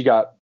 So like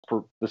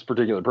this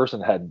particular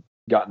person had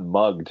gotten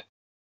mugged,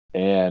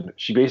 and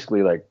she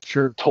basically like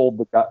told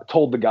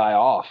the guy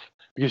off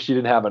because she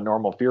didn't have a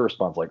normal fear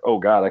response. Like, oh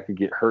God, I could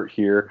get hurt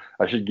here.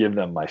 I should give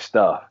them my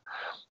stuff.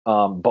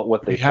 But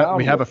what we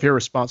have a fear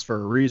response for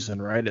a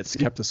reason, right? It's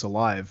kept us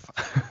alive.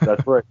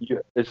 That's right.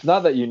 It's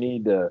not that you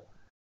need to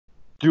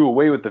do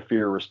away with the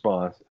fear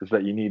response. It's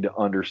that you need to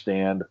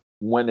understand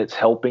when it's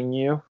helping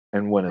you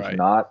and when it's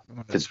not,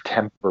 to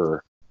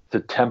temper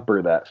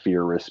that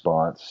fear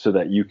response so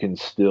that you can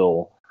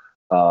still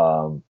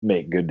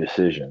make good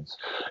decisions.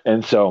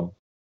 And so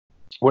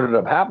what ended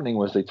up happening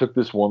was they took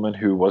this woman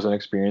who wasn't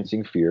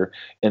experiencing fear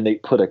and they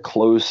put a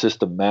closed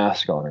system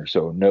mask on her,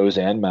 so nose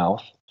and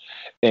mouth,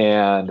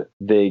 and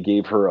they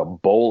gave her a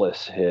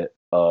bolus hit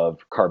of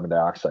carbon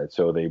dioxide.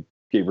 So they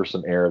gave her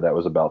some air that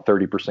was about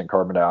 30%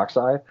 carbon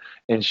dioxide,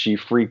 and she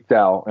freaked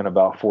out in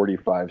about 14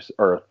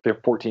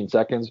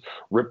 seconds,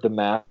 ripped the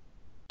mask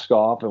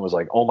off and was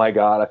like, oh my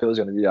God, I feel like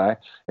I'm going to die.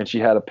 And she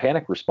had a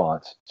panic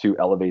response to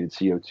elevated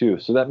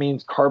CO2. So that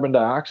means carbon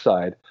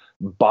dioxide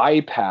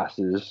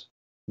bypasses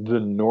the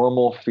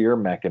normal fear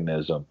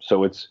mechanism.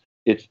 So it's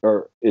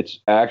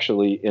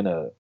actually in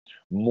a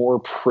more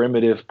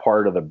primitive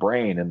part of the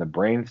brain, in the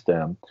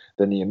brainstem,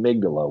 than the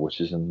amygdala,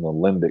 which is in the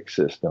limbic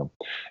system.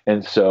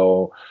 And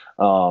so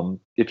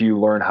if you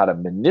learn how to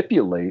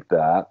manipulate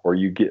that, or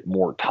you get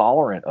more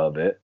tolerant of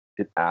it,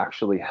 it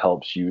actually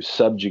helps you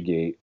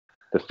subjugate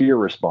the fear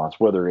response,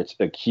 whether it's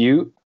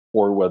acute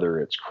or whether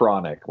it's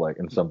chronic, like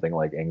in something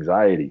like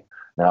anxiety.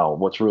 Now,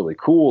 what's really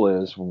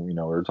cool is, we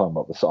were talking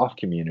about the soft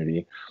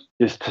community,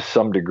 is to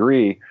some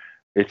degree,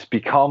 it's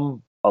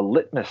become a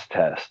litmus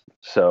test.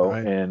 So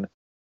in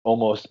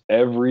almost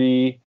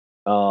every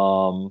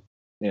soft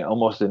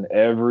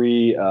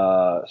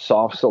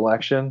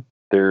selection,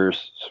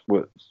 there's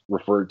what's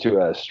referred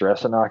to as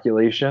stress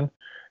inoculation.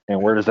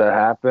 And where does that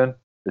happen?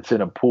 It's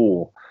in a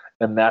pool.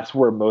 And that's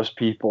where most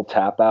people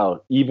tap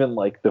out. Even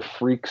like the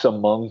freaks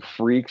among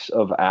freaks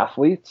of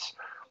athletes,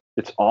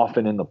 it's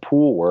often in the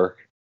pool work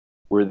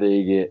where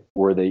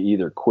they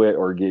either quit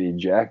or get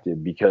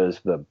ejected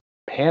because the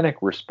panic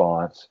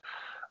response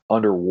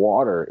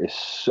underwater is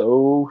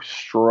so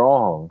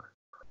strong,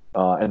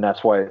 and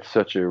that's why it's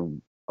such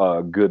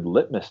a good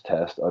litmus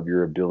test of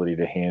your ability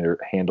to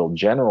handle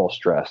general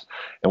stress.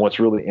 And what's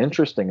really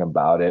interesting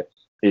about it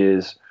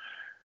is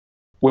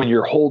when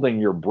you're holding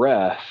your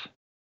breath,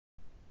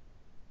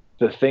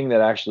 the thing that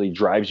actually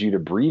drives you to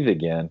breathe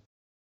again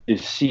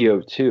is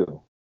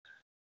CO2.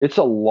 It's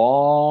a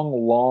long,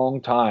 long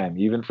time,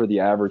 even for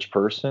the average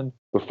person,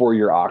 before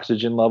your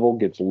oxygen level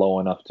gets low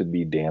enough to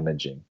be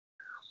damaging.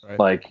 Right.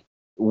 Like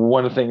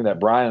one thing that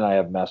Brian and I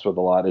have messed with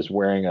a lot is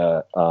wearing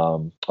a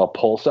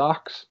pulse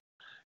ox.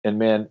 And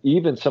man,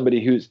 even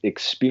somebody who's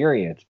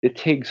experienced, it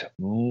takes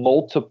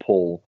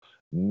multiple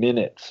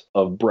minutes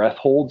of breath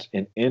holds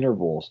and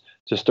intervals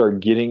to start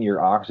getting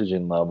your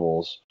oxygen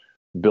levels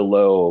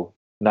below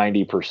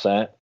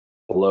 90%,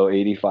 below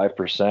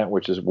 85%,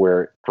 which is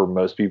where for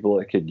most people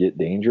it could get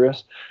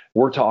dangerous.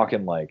 We're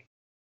talking like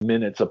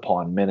minutes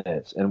upon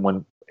minutes.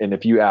 And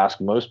if you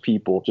ask most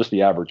people, just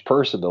the average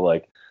person, to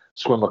like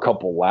swim a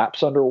couple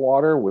laps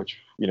underwater, which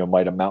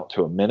might amount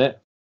to a minute,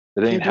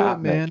 it ain't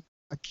happening. Man.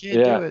 I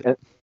can't do it.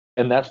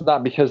 And that's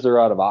not because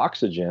they're out of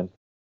oxygen.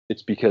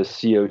 It's because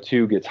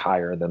CO2 gets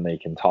higher than they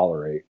can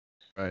tolerate.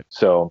 Right.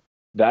 So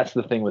that's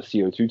the thing with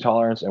CO2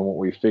 tolerance. And what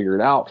we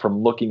figured out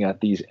from looking at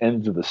these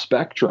ends of the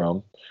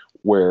spectrum,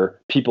 where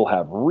people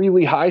have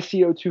really high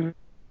CO2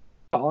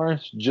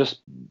 tolerance just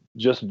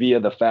via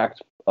the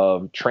fact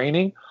of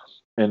training,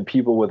 and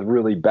people with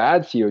really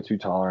bad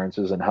CO2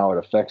 tolerances and how it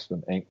affects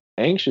them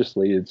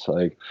anxiously, it's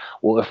like,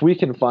 well, if we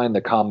can find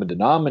the common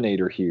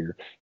denominator here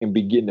and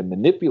begin to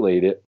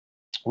manipulate it,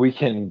 we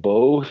can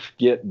both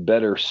get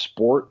better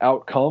sport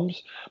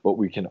outcomes, but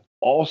we can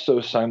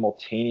also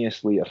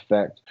simultaneously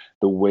affect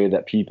the way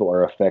that people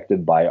are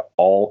affected by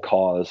all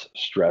cause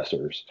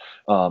stressors.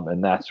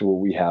 And that's what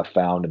we have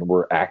found, and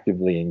we're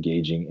actively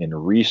engaging in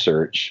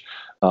research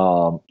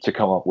to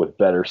come up with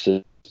better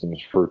systems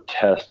for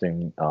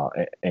testing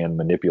and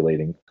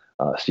manipulating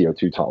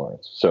CO2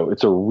 tolerance. So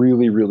it's a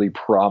really, really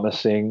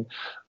promising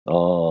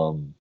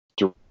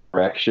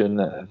direction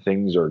that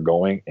things are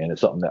going, and it's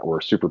something that we're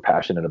super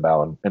passionate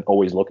about and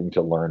always looking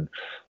to learn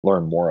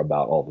more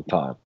about all the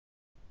time.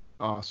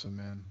 Awesome,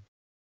 man.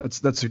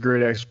 That's a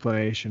great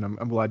explanation. I'm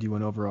glad you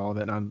went over all of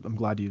it, and I'm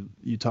glad you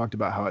talked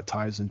about how it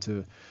ties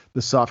into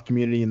the soft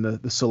community and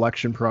the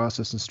selection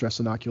process and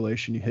stress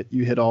inoculation.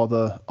 You hit all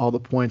the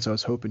points I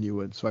was hoping you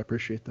would, so I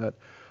appreciate that.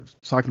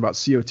 Talking about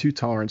CO2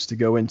 tolerance, to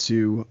go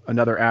into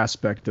another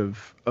aspect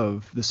of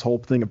this whole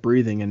thing of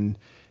breathing, and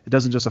it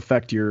doesn't just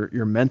affect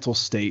your mental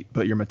state,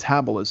 but your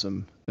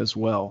metabolism as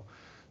well.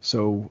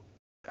 So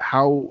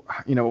how,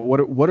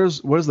 what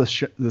is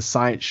the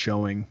science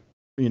showing,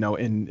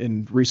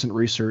 in recent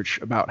research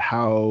about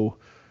how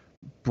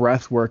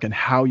breath work and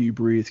how you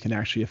breathe can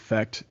actually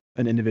affect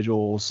an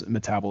individual's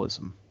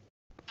metabolism?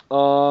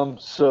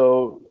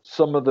 So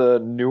some of the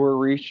newer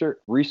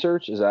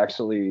research is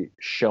actually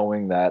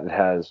showing that it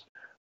has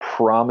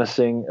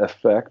promising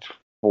effect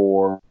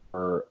for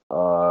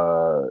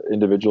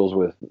individuals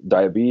with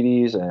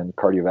diabetes and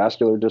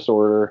cardiovascular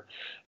disorder.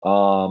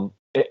 And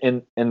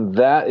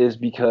that is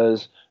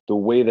because the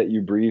way that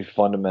you breathe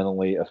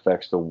fundamentally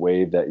affects the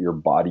way that your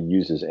body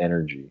uses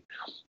energy.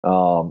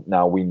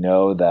 Now we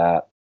know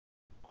that,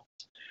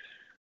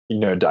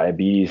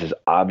 diabetes is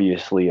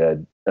obviously a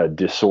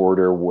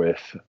disorder with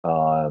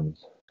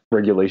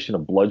regulation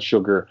of blood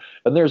sugar.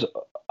 And there's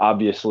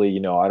obviously,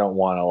 I don't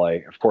want to,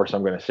 like, of course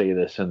I'm going to say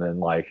this and then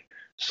like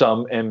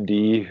some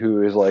MD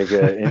who is like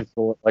a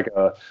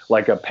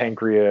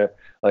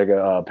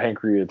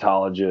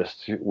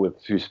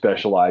pancreatologist who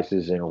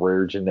specializes in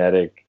rare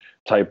genetic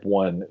type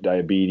 1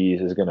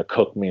 diabetes is going to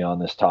cook me on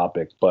this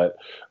topic. But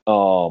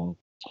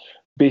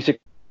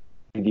basically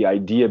the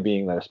idea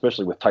being that,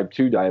 especially with type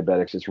 2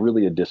 diabetics, it's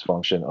really a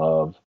dysfunction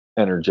of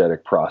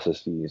energetic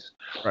processes.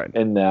 Right.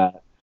 And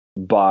that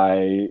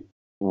by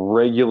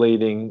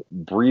regulating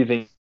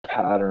breathing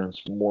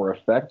patterns more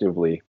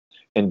effectively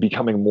and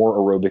becoming more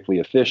aerobically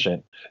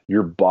efficient,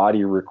 your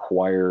body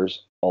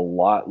requires a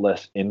lot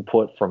less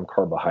input from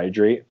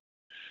carbohydrate.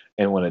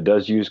 And when it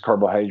does use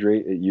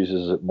carbohydrate, it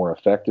uses it more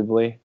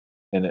effectively,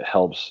 and it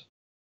helps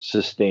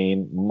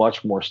sustain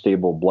much more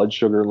stable blood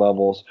sugar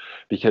levels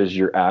because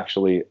you're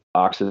actually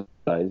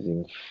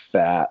oxidizing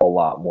fat a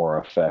lot more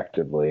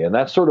effectively. And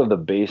that's sort of the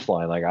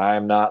baseline. Like,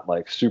 I'm not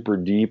like super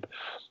deep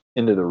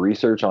into the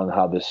research on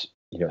how this,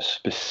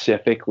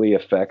 specifically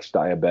affects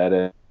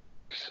diabetics.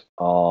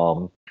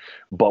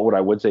 But what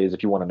I would say is,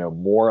 if you want to know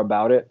more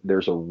about it,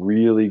 there's a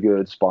really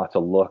good spot to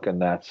look,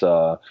 and that's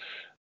I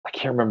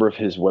can't remember if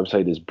his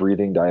website is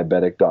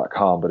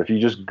breathingdiabetic.com, but if you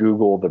just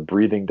Google the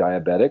breathing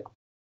diabetic,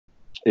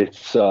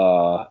 it's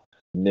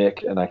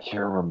Nick, and I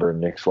can't remember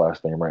Nick's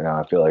last name right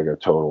now. I feel like a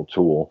total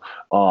tool,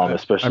 I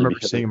especially remember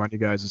because seeing him on you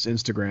guys'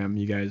 Instagram.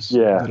 You guys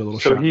did yeah. a little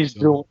So shout out he's to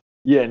him. doing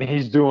yeah, and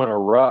he's doing a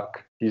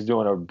ruck. He's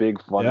doing a big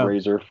Yeah.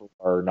 fundraiser for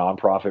our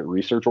nonprofit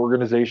research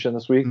organization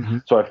this week. Hmm.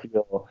 So I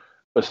feel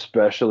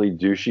especially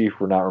douchey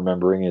for not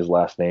remembering his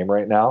last name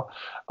right now.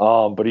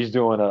 But he's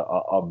doing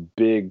a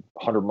big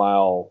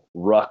 100-mile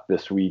ruck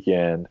this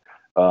weekend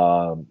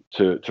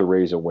to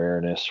raise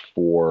awareness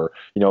for,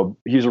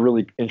 he's a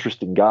really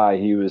interesting guy.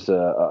 He was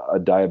a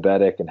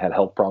diabetic and had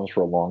health problems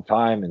for a long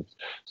time and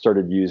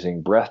started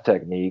using breath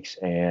techniques,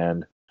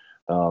 and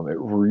it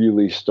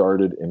really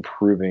started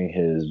improving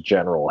his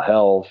general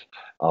health.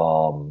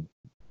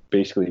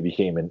 Basically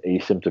became an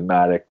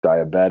asymptomatic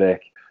diabetic,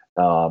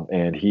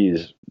 and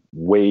he's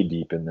way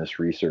deep in this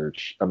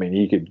research. I mean,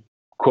 he could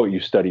quote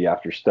you study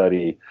after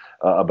study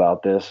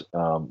about this,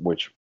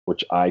 which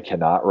I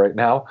cannot right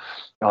now.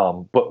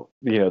 But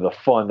the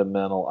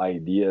fundamental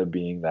idea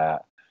being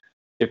that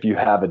if you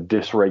have a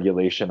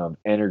dysregulation of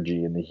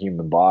energy in the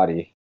human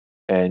body,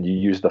 and you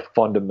use the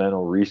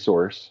fundamental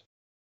resource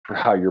for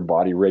how your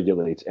body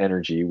regulates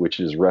energy, which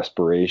is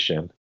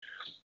respiration,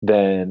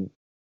 then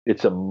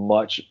it's a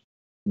much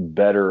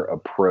better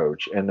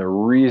approach. And the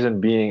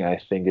reason being,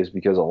 I think, is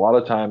because a lot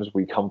of times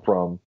we come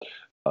from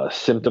a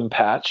symptom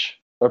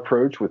patch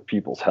approach with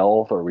people's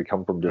health, or we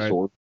come from Right.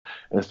 disorder.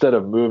 Instead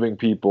of moving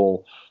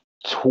people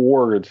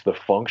towards the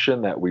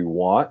function that we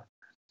want,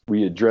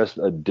 we address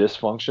a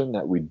dysfunction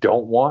that we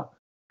don't want,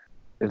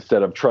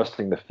 instead of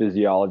trusting the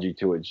physiology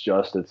to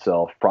adjust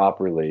itself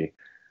properly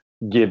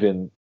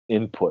given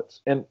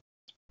inputs. And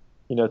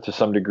to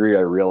some degree,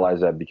 I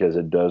realize that because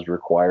it does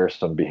require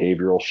some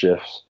behavioral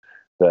shifts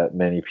that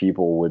many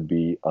people would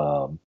be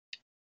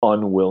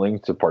unwilling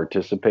to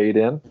participate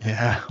in.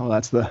 Yeah. Well,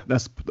 that's the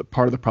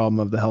part of the problem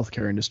of the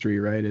healthcare industry,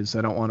 right? Is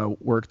I don't want to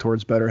work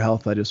towards better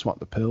health. I just want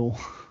the pill.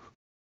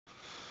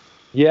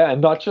 Yeah,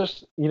 and not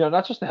just the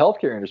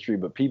healthcare industry,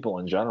 but people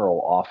in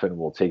general often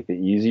will take the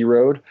easy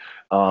road.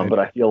 Right. But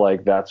I feel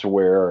like that's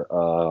where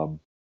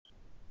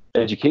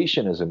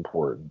education is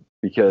important,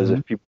 because Hmm.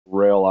 if people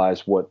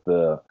realize what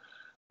the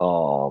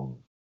um,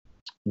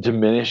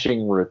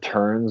 diminishing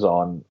returns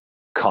on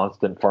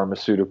constant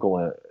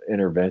pharmaceutical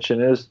intervention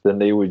is, then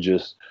they would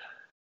just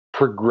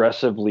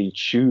progressively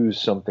choose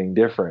something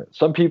different.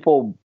 Some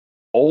people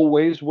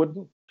always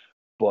wouldn't,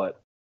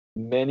 but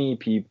many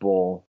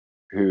people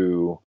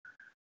who,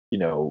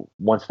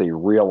 once they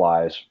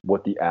realize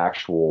what the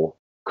actual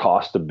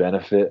cost to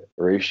benefit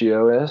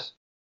ratio is,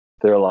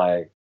 they're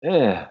like,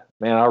 man,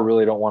 I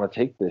really don't want to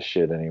take this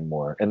shit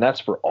anymore. And that's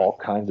for all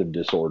kinds of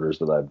disorders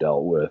that I've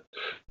dealt with.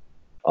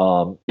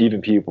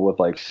 Even people with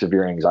like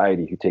severe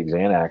anxiety who take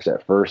Xanax,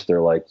 at first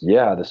they're like,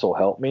 yeah, this will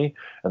help me.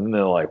 And then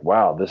they're like,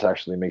 wow, this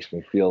actually makes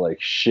me feel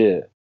like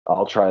shit.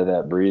 I'll try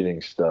that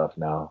breathing stuff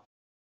now,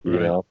 you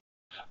Right. know?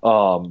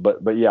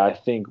 But yeah, I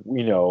think,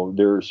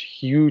 there's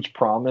huge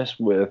promise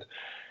with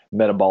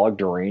metabolic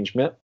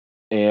derangement.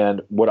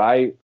 And what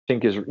I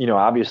think is,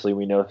 obviously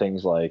we know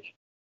things like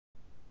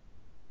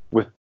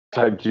with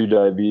type 2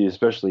 diabetes,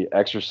 especially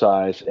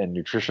exercise and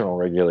nutritional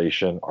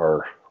regulation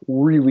are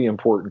really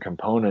important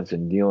components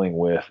in dealing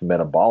with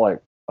metabolic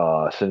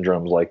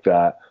syndromes like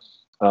that.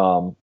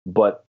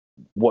 But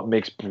what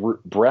makes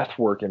breath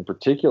work in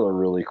particular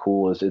really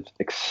cool is it's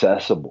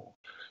accessible.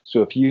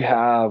 So if you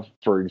have,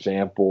 for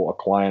example, a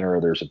client,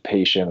 or there's a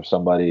patient of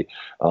somebody,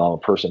 a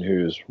person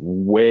who's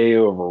way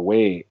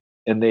overweight,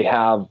 and they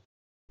have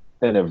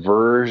an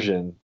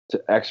aversion to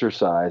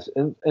exercise.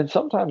 And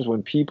sometimes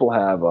when people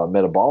have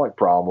metabolic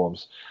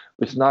problems,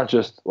 it's not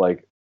just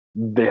like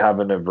they have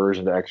an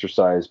aversion to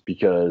exercise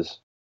because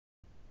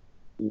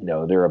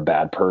they're a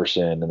bad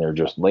person and they're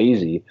just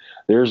lazy.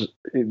 There's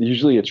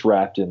usually it's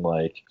wrapped in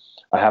like,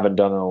 I haven't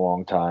done it in a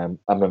long time.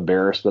 I'm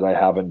embarrassed that I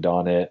haven't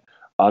done it.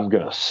 I'm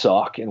gonna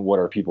suck, and what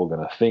are people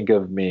gonna think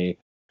of me?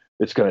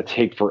 It's gonna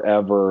take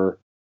forever.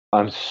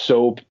 I'm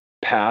so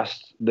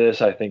past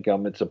this. I think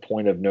it's a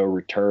point of no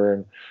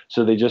return.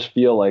 So they just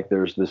feel like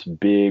there's this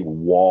big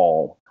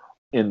wall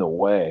in the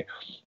way.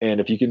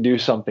 And if you can do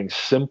something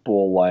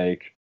simple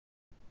like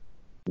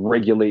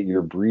regulate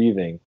your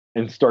breathing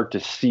and start to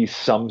see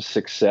some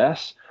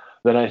success,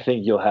 then I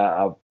think you'll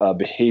have a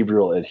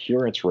behavioral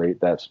adherence rate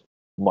that's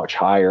much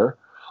higher.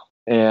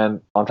 And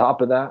on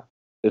top of that,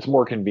 it's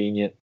more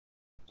convenient.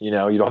 You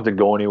don't have to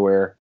go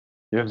anywhere.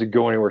 You don't have to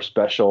go anywhere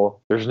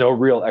special. There's no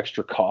real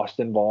extra cost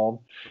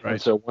involved. And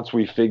Right. so once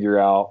we figure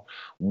out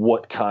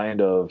what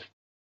kind of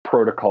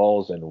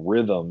protocols and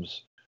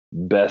rhythms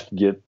best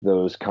get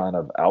those kind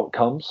of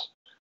outcomes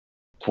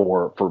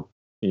for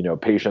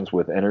patients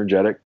with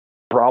energetic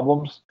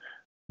problems,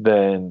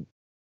 then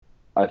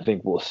I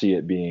think we'll see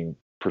it being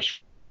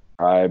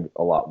prescribed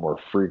a lot more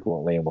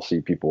frequently, and we'll see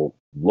people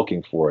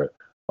looking for it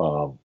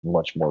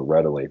much more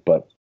readily.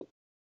 But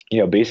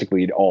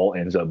basically, it all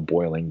ends up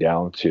boiling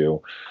down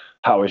to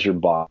how is your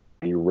body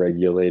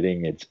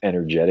regulating its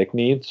energetic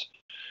needs.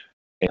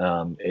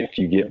 If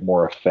you get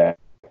more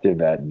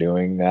effective at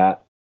doing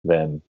that,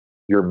 then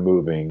you're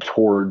moving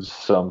towards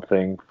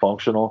something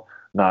functional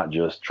not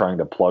just trying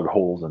to plug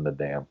holes in the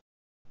dam.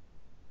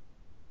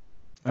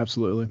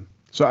 Absolutely.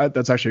 So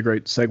that's actually a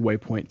great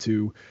segue point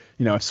to,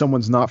 if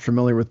someone's not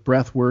familiar with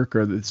breath work,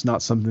 or it's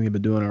not something they've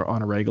been doing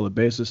on a regular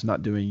basis,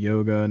 not doing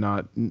yoga,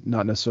 not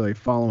necessarily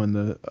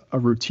following a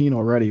routine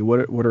already,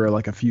 what are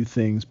like a few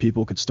things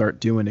people could start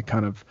doing to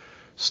kind of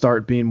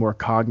start being more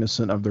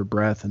cognizant of their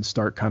breath and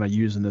start kind of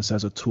using this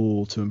as a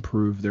tool to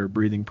improve their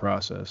breathing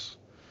process?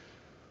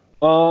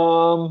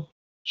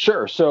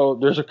 Sure. So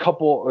there's a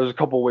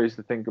couple ways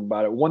to think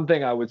about it. One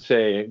thing I would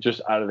say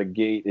just out of the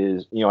gate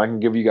is, I can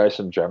give you guys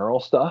some general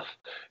stuff,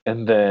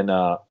 and then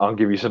I'll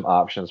give you some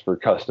options for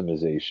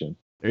customization.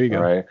 There you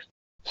All go. right.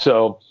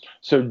 So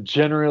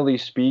generally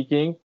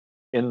speaking,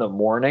 in the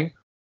morning,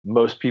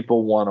 most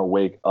people want to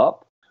wake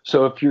up.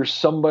 So if you're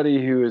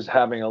somebody who has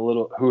a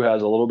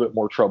little bit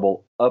more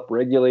trouble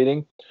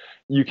upregulating,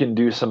 you can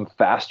do some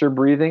faster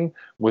breathing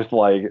with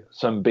like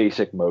some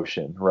basic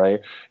motion, right?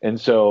 And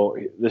so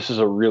this is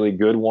a really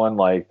good one.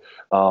 Like,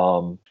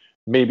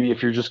 maybe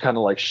if you're just kind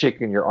of like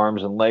shaking your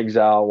arms and legs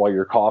out while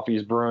your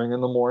coffee's brewing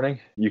in the morning,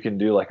 you can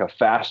do like a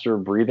faster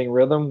breathing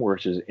rhythm,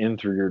 which is in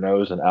through your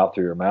nose and out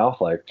through your mouth,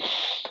 like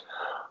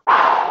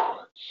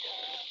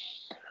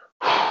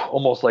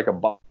almost like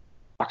a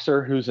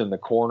boxer who's in the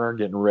corner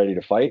getting ready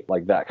to fight,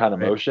 like that kind of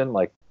Right. motion,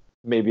 like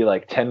maybe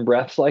like 10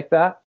 breaths like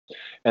that.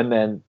 And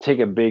then take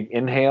a big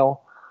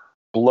inhale,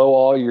 blow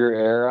all your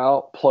air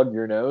out, plug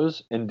your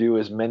nose, and do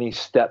as many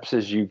steps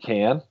as you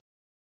can.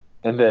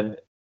 And then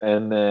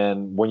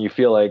when you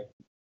feel like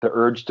the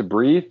urge to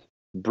breathe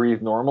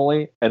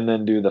normally, and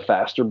then do the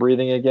faster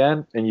breathing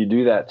again. And you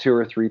do that 2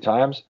 or 3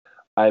 times.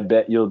 I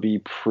bet you'll be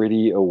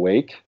pretty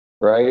awake,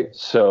 right?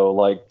 So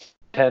like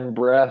 10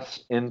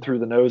 breaths in through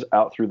the nose,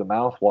 out through the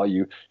mouth while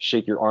you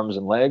shake your arms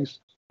and legs.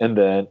 And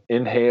then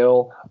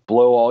inhale,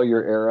 blow all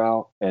your air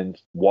out,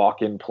 and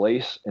walk in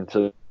place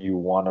until you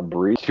want to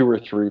breathe 2 or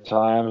 3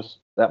 times.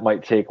 That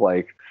might take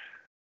like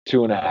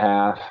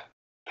 2.5,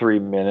 3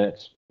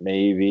 minutes,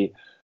 maybe.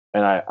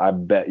 And I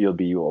bet you'll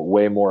be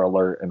way more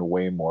alert and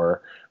way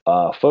more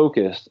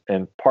focused.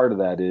 And part of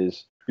that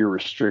is you're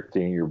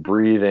restricting your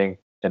breathing,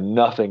 and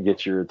nothing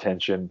gets your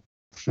attention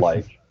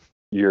like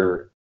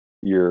your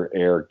your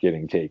air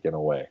getting taken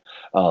away.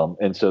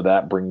 And so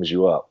that brings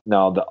you up.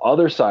 Now, the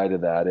other side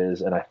of that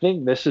is, and I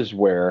think this is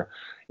where,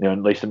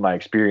 at least in my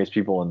experience,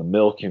 people in the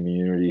mill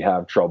community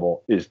have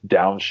trouble, is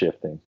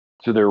downshifting.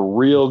 So they're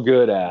real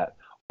good at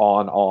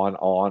on,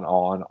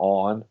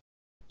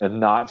 and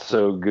not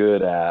so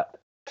good at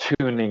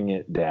tuning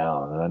it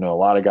down. And I know a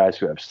lot of guys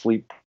who have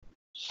sleep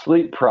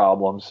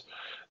problems,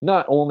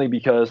 not only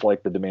because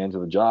like the demands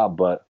of the job,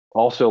 but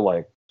also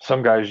like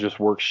some guys just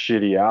work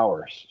shitty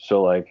hours.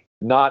 So like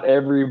not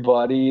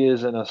everybody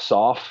is in a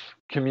soft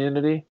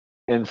community,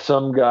 and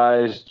some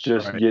guys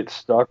just Right. get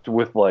stuck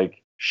with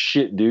like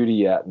shit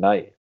duty at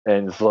night.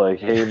 And it's like,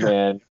 hey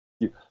man,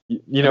 you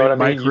I know what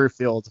mean, I mean? my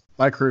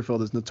career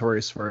field is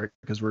notorious for it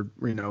because we're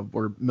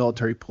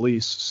military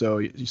police.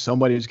 So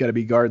somebody's got to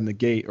be guarding the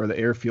gate or the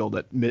airfield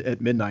at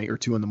midnight or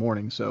 2 in the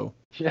morning. So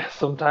Yeah,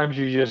 sometimes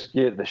you just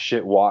get the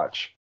shit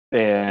watch.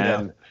 yeah,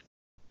 And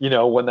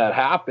when that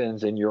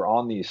happens and you're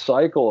on these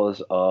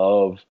cycles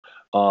of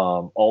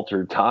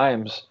altered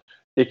times,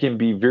 it can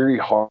be very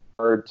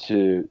hard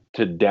to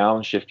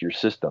downshift your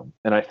system.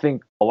 And I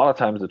think a lot of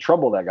times the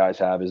trouble that guys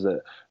have is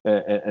that,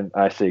 and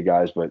I say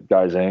guys, but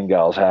guys and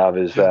gals have,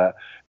 is that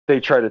they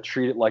try to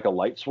treat it like a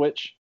light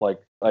switch, like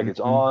it's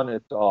hmm on,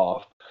 it's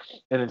off,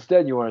 and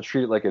instead you want to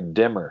treat it like a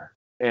dimmer.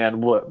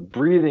 And what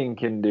breathing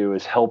can do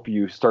is help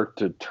you start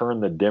to turn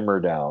the dimmer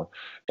down.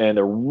 And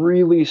a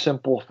really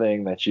simple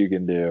thing that you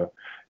can do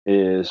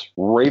is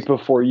right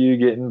before you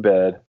get in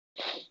bed,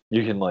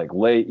 you can like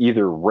lay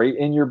either right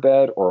in your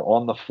bed or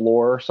on the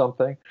floor or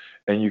something,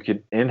 and you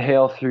can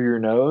inhale through your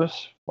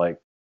nose, like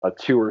a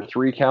 2 or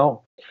 3 count.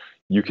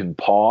 You can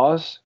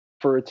pause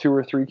for a 2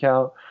 or 3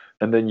 count,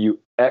 and then you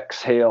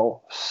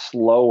exhale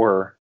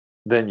slower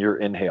than your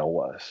inhale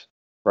was.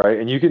 Right.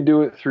 And you can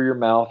do it through your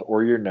mouth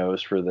or your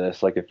nose for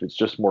this. Like if it's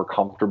just more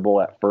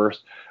comfortable at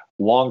first.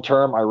 Long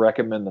term, I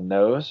recommend the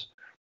nose,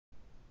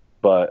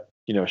 but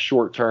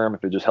short term,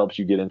 if it just helps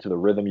you get into the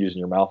rhythm using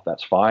your mouth,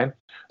 that's fine.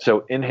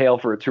 So inhale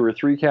for a 2 or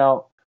 3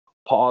 count,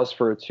 pause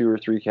for a 2 or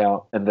 3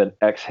 count, and then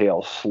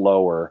exhale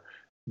slower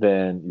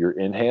than your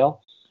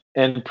inhale.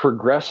 And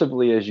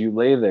progressively, as you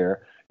lay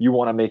there, you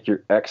want to make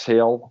your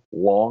exhale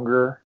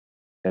longer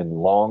and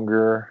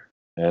longer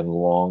and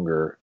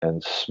longer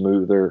and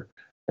smoother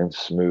and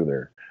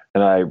smoother.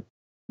 And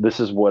this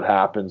is what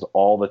happens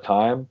all the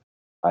time.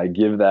 I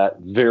give that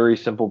very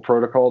simple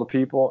protocol to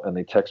people, and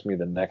they text me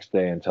the next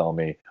day and tell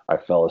me I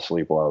fell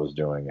asleep while I was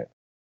doing it.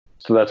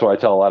 So that's why I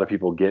tell a lot of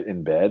people get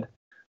in bed,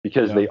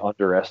 because yeah, they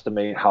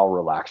underestimate how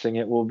relaxing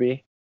it will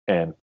be,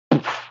 and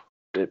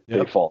they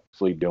yep, fall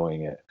asleep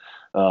doing it.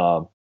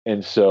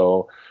 And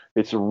so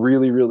it's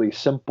really, really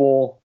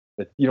simple.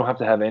 You don't have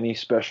to have any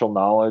special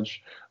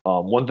knowledge.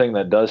 One thing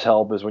that does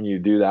help is when you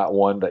do that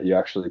one, that you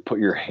actually put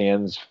your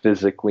hands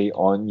physically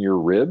on your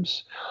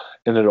ribs,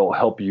 and it'll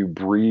help you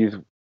breathe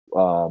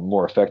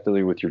more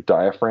effectively with your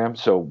diaphragm.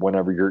 So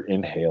whenever you're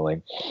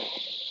inhaling,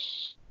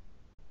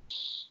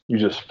 you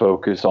just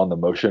focus on the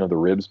motion of the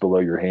ribs below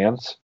your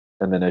hands.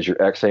 And then as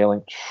you're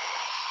exhaling,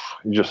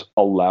 you just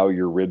allow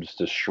your ribs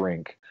to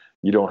shrink.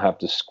 You don't have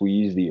to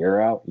squeeze the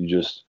air out. You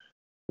just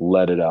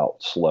let it out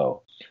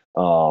slow.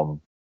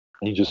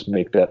 You just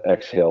make that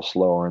exhale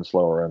slower and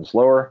slower and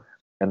slower.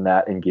 And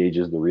that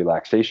engages the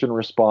relaxation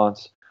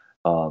response.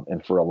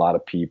 And for a lot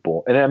of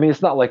people, and I mean,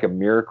 it's not like a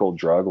miracle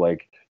drug.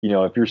 Like,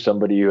 if you're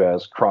somebody who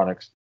has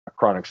chronic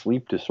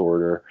sleep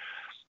disorder,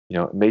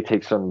 it may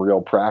take some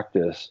real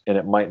practice, and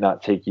it might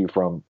not take you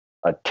from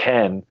a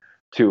 10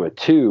 to a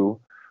 2,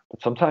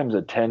 but sometimes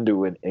a 10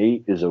 to an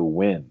 8 is a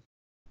win,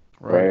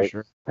 right?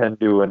 Sure. 10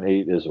 to an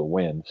 8 is a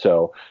win.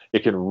 So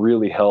it can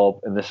really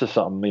help. And this is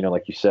something,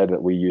 like you said,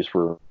 that we use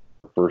for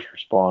first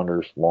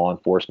responders, law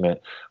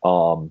enforcement,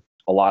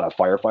 a lot of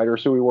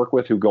firefighters who we work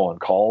with who go on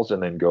calls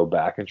and then go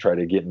back and try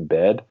to get in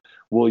bed.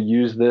 We'll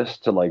use this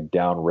to like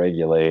down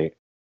regulate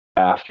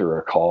after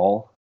a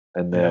call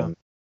and then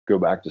go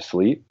back to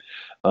sleep.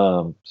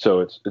 So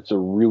it's a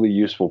really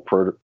useful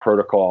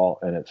protocol,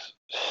 and it's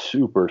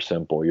super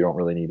simple. You don't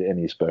really need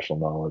any special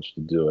knowledge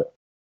to do it.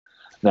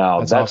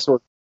 Now that's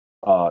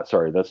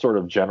awesome. That's sort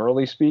of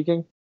generally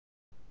speaking.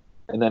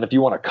 And then if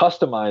you want to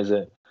customize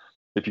it,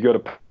 if you go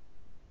to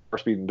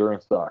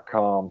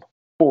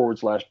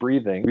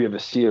powerspeedendurance.com/breathing, we have a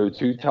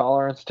CO2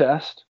 tolerance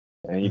test,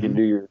 and you can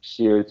do your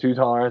CO2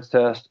 tolerance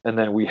test. And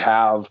then we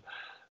have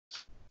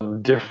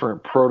some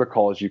different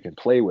protocols you can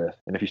play with.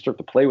 And if you start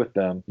to play with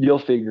them, you'll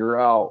figure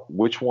out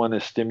which one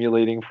is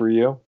stimulating for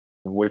you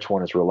and which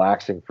one is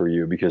relaxing for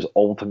you. Because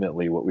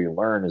ultimately what we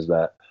learn is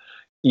that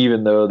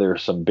even though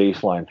there's some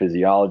baseline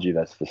physiology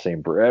that's the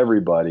same for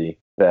everybody,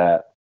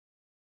 that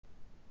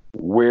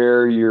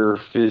where your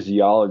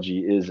physiology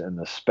is in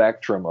the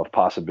spectrum of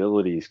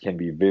possibilities can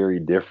be very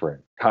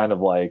different. Kind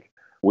of like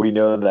we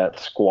know that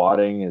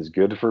squatting is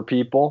good for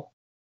people,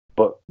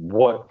 but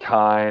what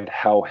kind,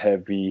 how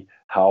heavy,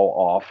 how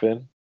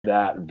often,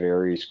 that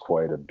varies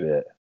quite a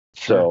bit.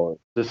 Sure. So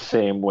the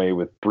same way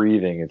with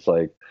breathing, it's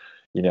like,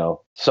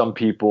 some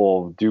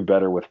people do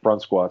better with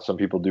front squats, some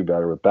people do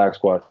better with back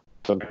squats,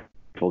 some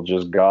people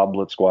just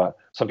goblet squat,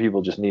 some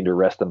people just need to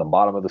rest in the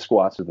bottom of the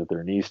squat so that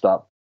their knees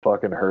stop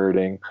fucking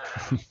hurting.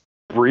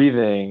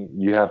 Breathing,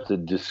 you have to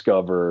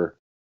discover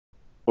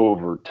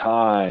over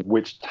time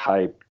which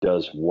type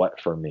does what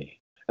for me.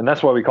 And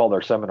that's why we called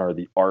our seminar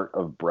The Art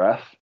of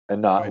Breath,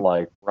 and not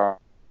like Rob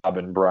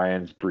and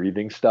Brian's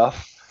breathing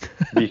stuff,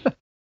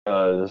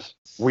 because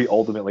we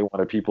ultimately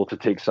wanted people to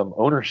take some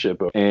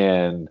ownership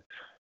and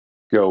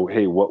go,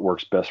 hey, what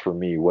works best for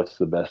me? What's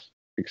the best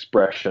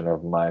expression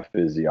of my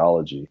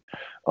physiology?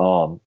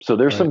 So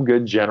there's some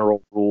good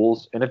general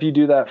rules. And if you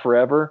do that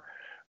forever,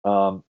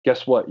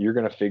 guess what? You're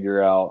going to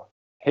figure out,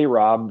 hey,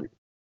 Rob,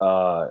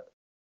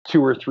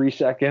 2 or 3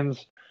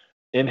 seconds,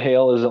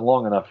 inhale isn't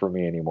long enough for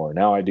me anymore.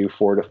 Now I do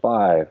 4 to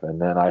 5, and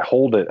then I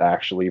hold it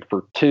actually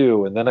for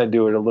 2, and then I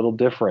do it a little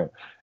different.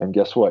 And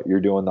guess what?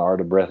 You're doing the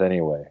art of breath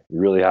anyway. You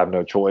really have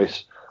no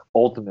choice.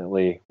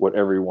 Ultimately, what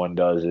everyone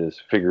does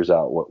is figures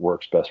out what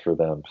works best for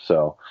them.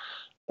 So,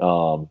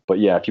 but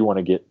yeah, if you want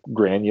to get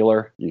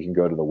granular, you can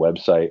go to the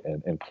website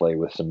and play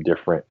with some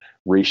different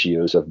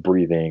ratios of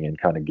breathing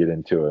and kind of get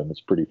into it. And it's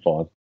pretty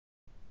fun.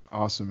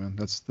 Awesome, man.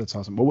 That's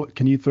awesome. Well,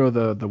 can you throw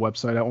the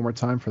website out one more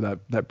time for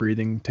that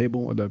breathing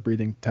table or the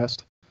breathing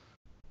test?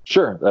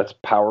 Sure. That's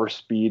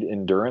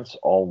powerspeedendurance,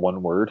 all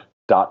one word,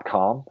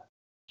 .com/breathing.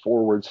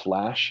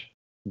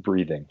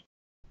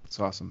 That's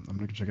awesome. I'm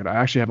going to check it out. I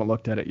actually haven't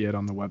looked at it yet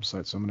on the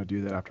website, so I'm going to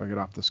do that after I get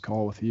off this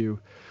call with you.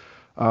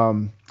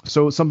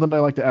 So something I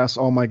like to ask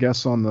all my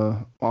guests on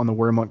the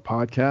Weremonk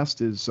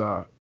podcast is,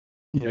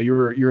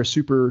 you're a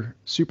super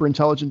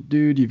intelligent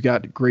dude. You've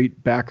got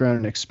great background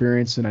and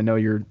experience, and I know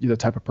you're the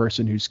type of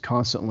person who's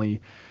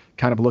constantly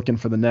kind of looking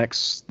for the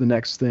next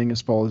thing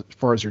as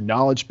far as your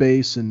knowledge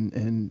base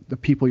and the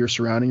people you're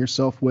surrounding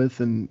yourself with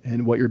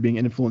and what you're being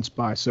influenced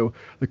by. So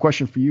the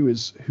question for you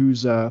is,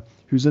 who's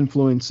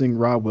influencing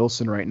Rob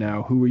Wilson right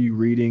now? Who are you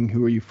reading?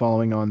 Who are you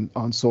following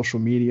on social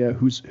media?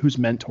 Who's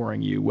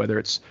mentoring you, whether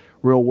it's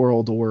real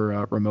world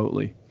or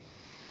remotely?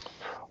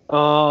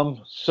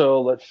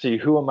 So let's see,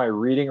 who am I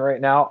reading right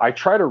now? I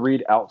try to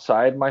read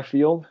outside my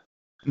field,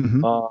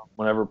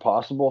 whenever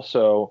possible.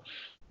 So,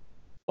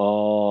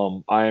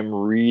 I'm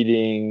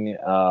reading,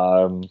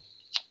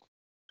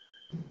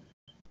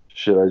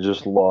 shit, I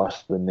just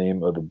lost the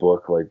name of the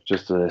book, like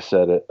just as I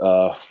said it.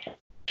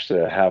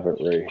 Actually, I have it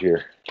right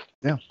here.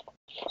 Yeah.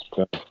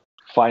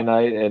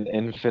 Finite and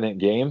Infinite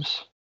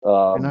Games,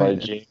 by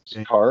James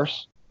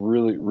Cars.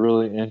 Really,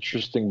 really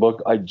interesting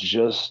book. I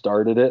just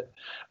started it.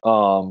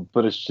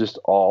 But it's just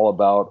all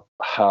about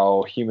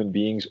how human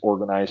beings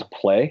organize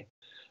play.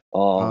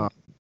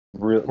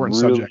 Important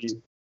subject.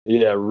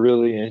 Yeah,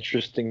 really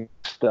interesting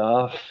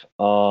stuff.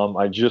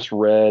 I just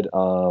read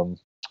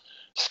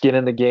Skin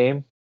in the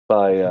Game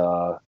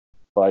by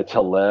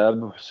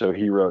Taleb. So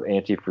he wrote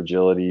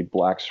Anti-Fragility,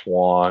 Black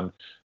Swan,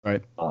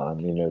 Right.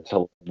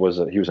 He was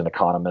an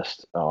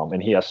economist,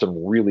 and he has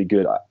some really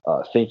good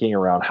thinking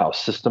around how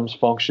systems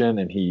function,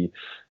 and he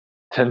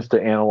tends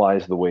to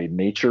analyze the way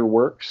nature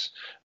works.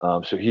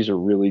 So he's a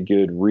really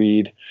good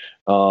read.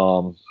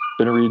 Been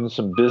reading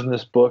some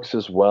business books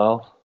as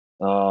well.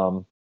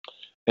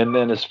 And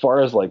then as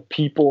far as like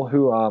people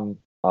who I'm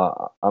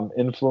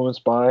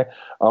influenced by,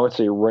 I would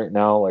say right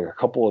now, like a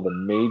couple of the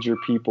major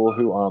people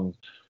who I'm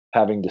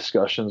having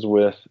discussions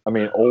with. I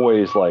mean,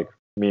 always like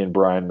me and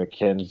Brian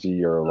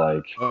McKenzie are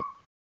like,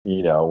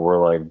 Oh,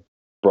 we're like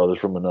brothers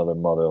from another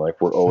mother. Like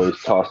we're always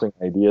tossing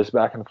ideas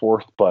back and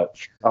forth. But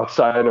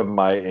outside of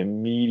my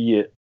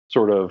immediate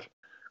sort of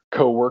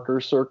coworker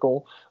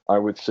circle, I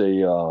would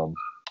say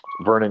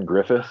Vernon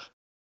Griffith,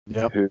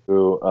 yep.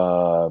 who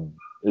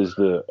is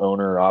the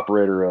owner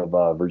operator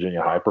of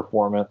Virginia High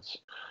Performance.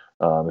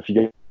 If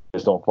you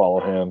guys don't follow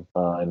him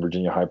in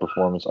Virginia High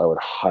Performance, I would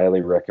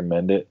highly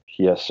recommend it.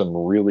 He has some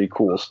really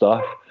cool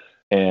stuff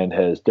and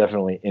has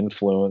definitely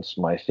influenced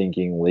my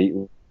thinking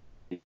lately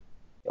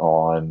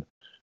on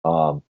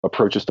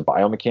approaches to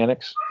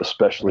biomechanics,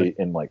 especially Right.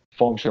 in like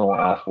functional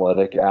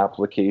athletic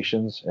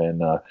applications.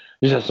 And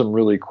he just has some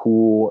really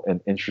cool and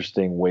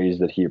interesting ways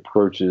that he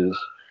approaches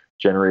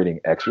generating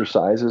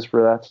exercises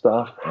for that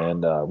stuff.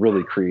 And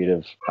really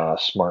creative,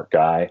 smart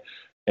guy.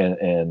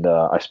 And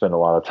I spend a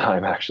lot of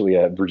time actually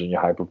at Virginia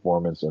High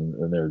Performance,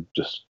 and they're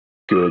just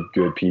good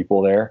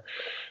people there.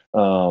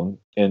 And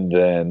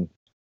then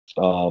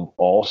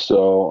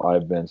also,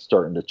 I've been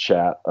starting to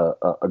chat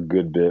a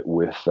good bit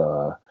with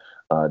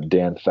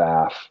Dan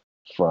Pfaff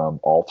from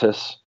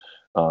Altus,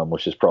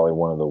 which is probably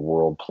one of the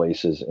world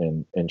places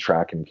in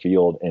track and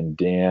field. And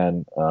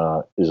Dan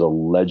is a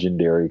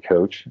legendary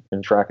coach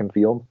in track and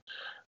field,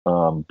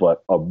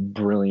 but a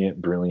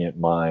brilliant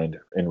mind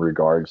in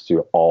regards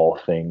to all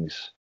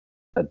things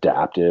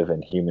adaptive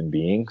and human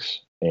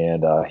beings.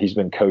 And he's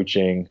been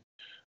coaching,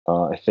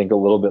 I think, a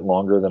little bit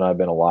longer than I've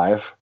been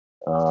alive.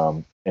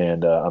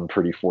 And I'm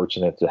pretty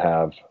fortunate to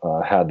have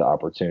had the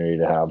opportunity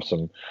to have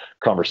some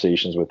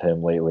conversations with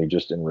him lately,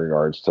 just in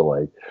regards to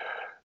like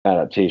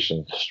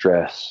adaptation,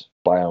 stress,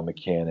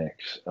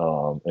 biomechanics,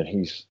 and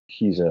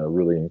he's a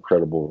really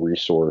incredible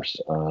resource,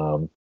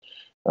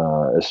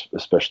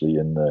 especially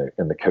in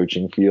the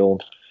coaching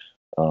field.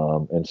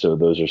 And so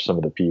those are some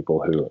of the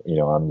people who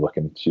I'm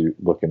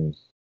looking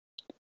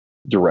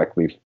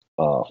directly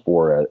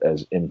for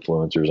as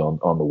influencers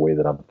on the way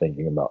that I'm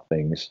thinking about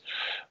things.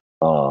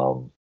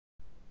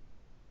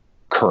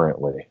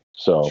 Currently.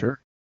 So Sure.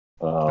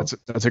 um,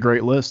 That's a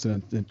great list,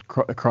 and it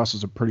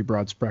crosses a pretty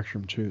broad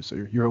spectrum too. So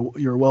you're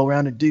a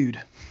well-rounded dude.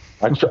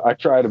 I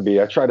try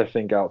to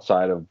think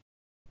outside of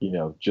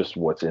just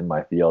what's in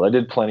my field. I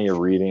did plenty of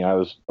reading. I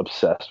was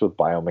obsessed with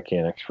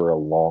biomechanics for a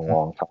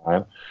long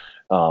time,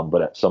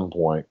 but at some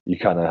point you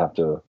kind of have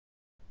to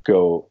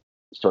go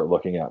start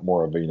looking at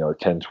more of a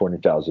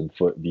 10-20,000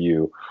 foot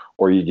view,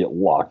 or you get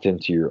locked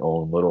into your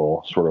own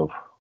little sort of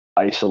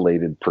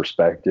isolated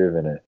perspective,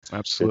 and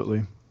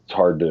Absolutely. it's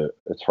hard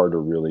to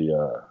really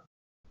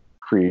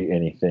create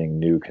anything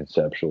new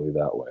conceptually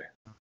that way.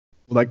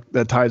 Like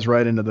that ties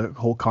right into the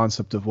whole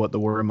concept of what the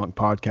Warrior Monk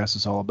podcast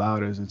is all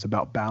about. Is it's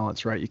about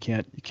balance, right? You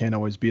can't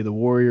always be the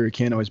warrior. You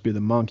can't always be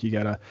the monk. You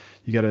gotta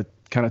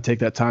kind of take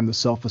that time to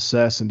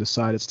self-assess and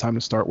decide it's time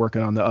to start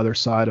working on the other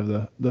side of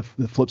the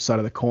flip side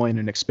of the coin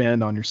and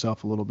expand on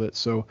yourself a little bit.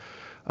 So,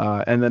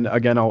 and then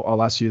again,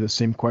 I'll ask you the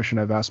same question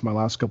I've asked my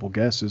last couple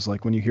guests: is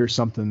like when you hear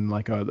something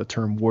like the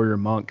term warrior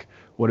monk,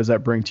 what does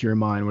that bring to your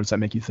mind? What does that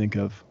make you think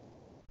of?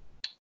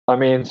 I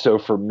mean, so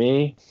for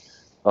me,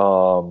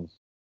 um,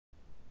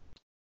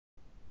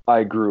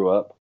 I grew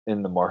up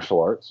in the martial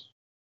arts,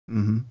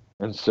 Mm-hmm.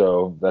 and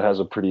so that has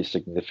a pretty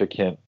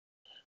significant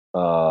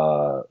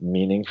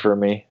meaning for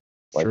me,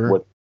 like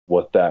Sure.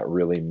 what that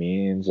really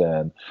means.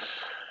 And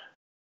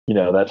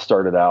that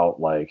started out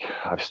like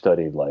I've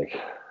studied like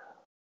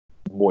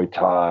Muay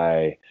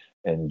Thai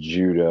and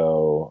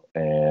Judo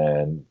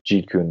and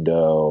Jeet Kune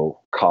Do,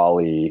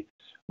 Kali,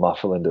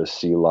 Mafalindo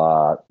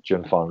Silat,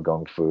 Junfan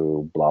Kung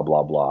Fu, blah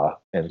blah blah.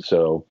 And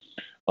so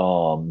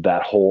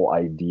that whole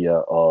idea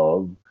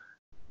of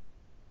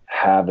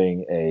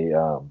having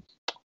a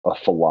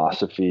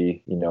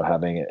philosophy,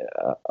 having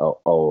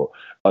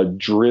a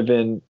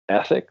driven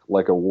ethic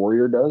like a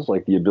warrior does,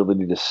 like the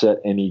ability to set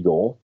any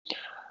goal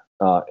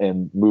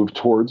and move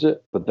towards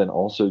it, but then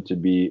also to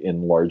be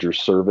in larger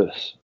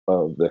service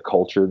of the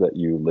culture that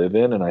you live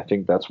in. And I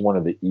think that's one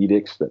of the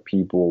edicts that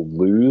people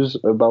lose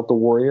about the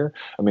warrior.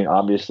 I mean,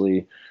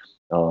 obviously,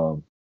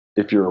 um,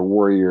 if you're a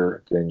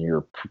warrior, then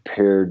you're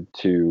prepared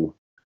to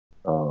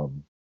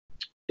um,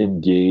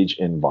 engage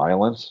in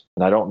violence.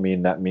 And I don't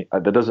mean that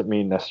doesn't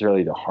mean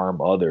necessarily to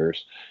harm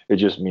others. It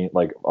just means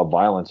like a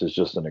violence is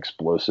just an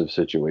explosive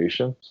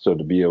situation. So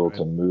to be able Right.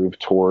 to move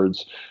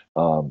towards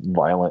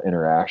violent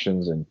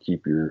interactions and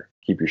keep your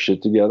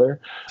shit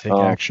together, Take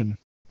um, action.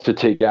 to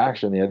take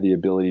action, they have the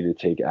ability to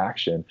take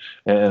action,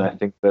 and Yep. I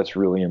think that's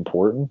really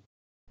important.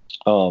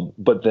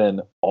 But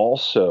then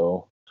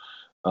also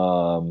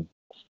um,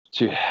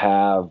 to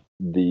have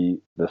the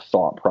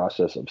thought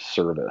process of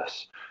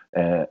service.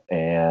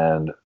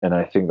 And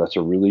I think that's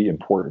a really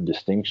important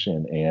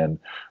distinction, and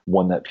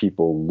one that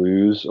people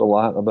lose a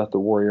lot about the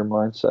warrior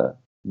mindset.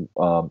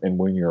 And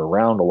when you're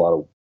around a lot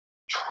of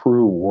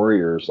true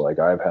warriors, like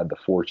I've had the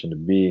fortune to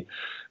be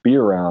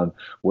around,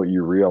 what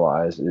you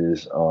realize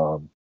is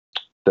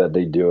that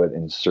they do it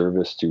in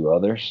service to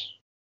others,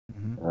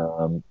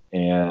 Mm-hmm.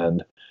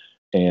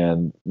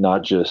 and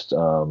not just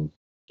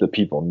the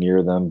people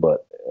near them,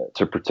 but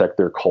to protect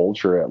their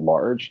culture at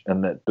large,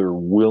 and that they're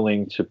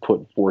willing to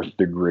put forth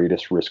the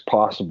greatest risk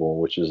possible,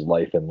 which is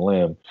life and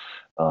limb,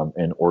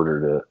 in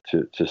order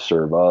to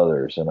serve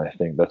others. And I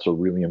think that's a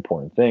really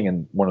important thing.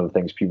 And one of the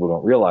things people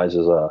don't realize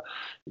is,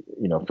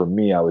 for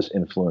me, I was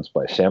influenced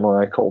by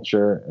samurai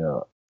culture,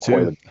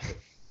 quite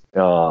Too.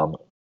 a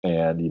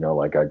and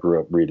like I grew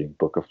up reading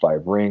Book of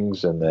Five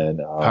Rings, and then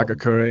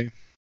Hagakure.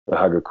 the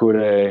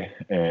Hagakure,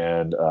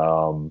 and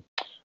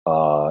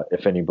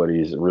if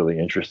anybody's really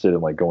interested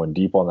in like going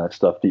deep on that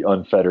stuff, The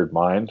Unfettered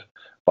Mind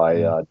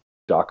by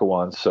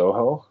Dakuan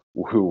Soho,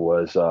 who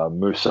was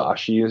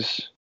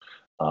Musashi's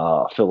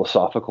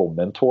philosophical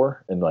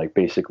mentor, and like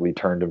basically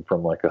turned him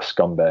from like a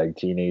scumbag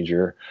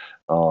teenager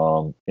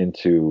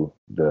into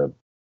the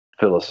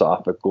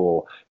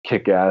philosophical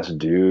kick-ass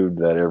dude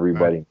that Right.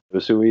 everybody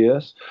knows who he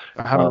is.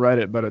 I haven't read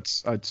it, but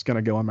it's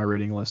gonna go on my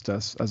reading list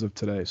as of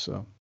today.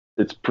 So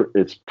It's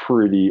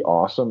pretty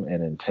awesome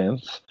and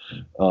intense,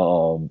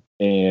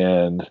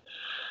 and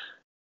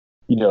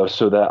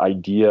so that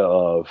idea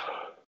of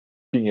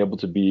being able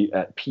to be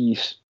at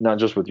peace, not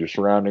just with your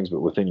surroundings,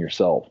 but within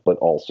yourself, but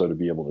also to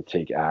be able to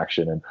take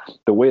action. And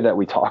the way that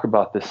we talk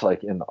about this,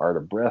 like in the Art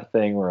of Breath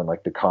thing, or in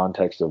like the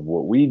context of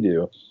what we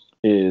do,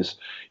 is,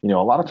 a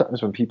lot of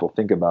times when people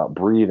think about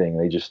breathing,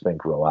 they just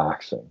think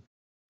relaxing.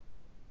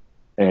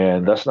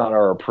 And that's not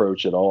our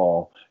approach at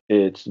all.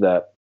 It's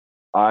that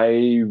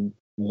I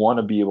want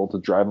to be able to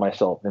drive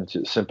myself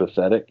into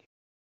sympathetic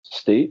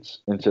states,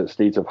 into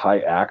states of high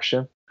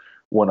action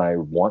when I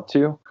want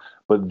to,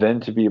 but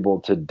then to be able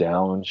to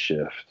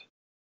downshift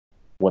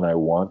when I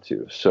want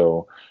to.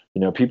 So,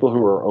 people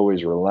who are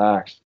always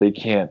relaxed, they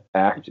can't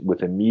act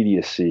with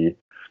immediacy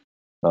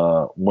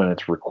when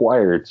it's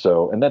required.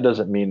 So, and that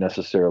doesn't mean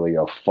necessarily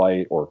a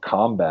fight or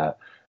combat.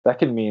 That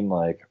can mean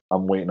like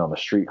I'm waiting on the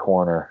street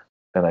corner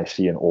and I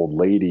see an old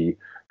lady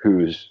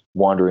who's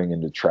wandering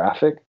into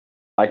traffic.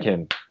 I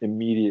can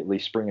immediately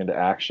spring into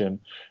action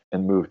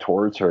and move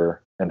towards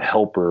her and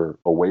help her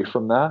away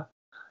from that,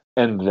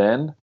 and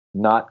then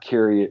not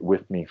carry it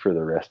with me for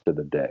the rest of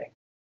the day.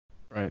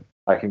 right.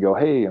 I can go,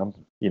 hey, do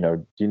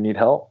you need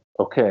help?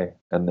 Okay,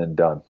 and then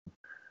done.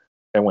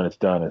 And when it's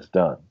done, it's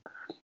done.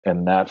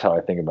 And that's how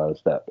I think about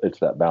it. It's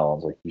that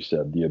balance, like you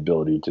said, the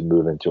ability to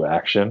move into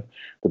action,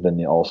 but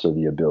then also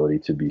the ability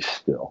to be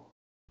still.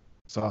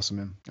 It's awesome,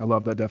 man. I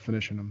love that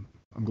definition.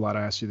 I'm glad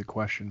I asked you the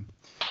question.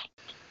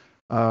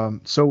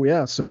 So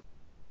yeah, so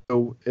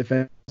if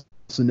anyone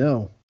wants to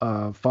know,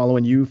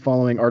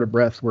 following Art of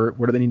Breath, where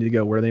do they need to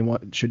go? Where do they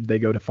should they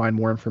go to find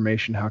more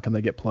information? How can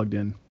they get plugged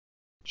in?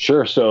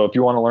 Sure. So if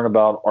you want to learn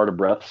about Art of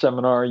Breath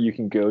seminar, you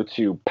can go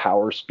to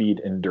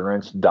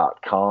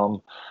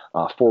powerspeedendurance.com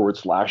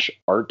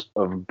 /art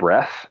of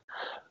breath.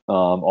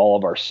 All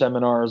of our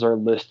seminars are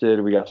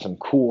listed. We got some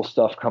cool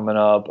stuff coming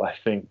up. I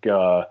think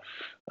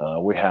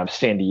we have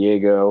San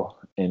Diego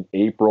in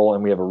April,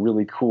 and we have a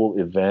really cool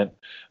event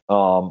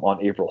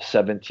on April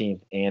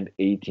 17th and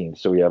 18th.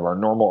 So we have our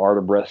normal Art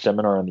of Breath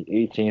seminar on the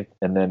 18th,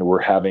 and then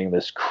we're having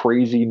this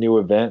crazy new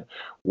event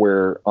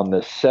where on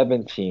the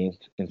 17th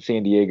in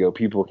San Diego,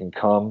 people can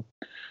come.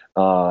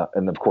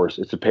 And of course,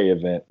 it's a pay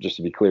event, just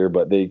to be clear,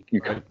 but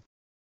you come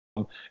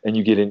and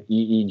you get an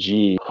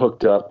EEG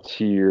hooked up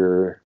to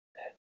your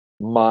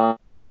mind,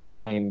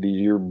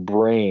 your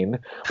brain,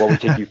 while we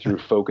take you through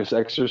focus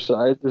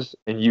exercises,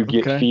 and you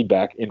get Okay.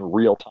 feedback in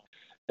real time.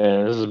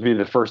 And this will be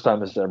the first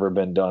time it's ever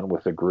been done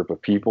with a group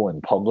of people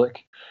in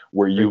public,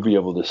 where Very you'll be cool.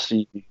 able to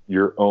see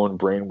your own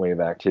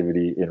brainwave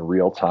activity in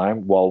real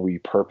time while we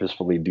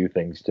purposefully do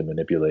things to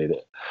manipulate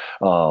it.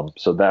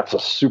 So that's a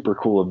super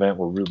cool event.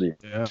 We're really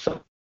Yeah.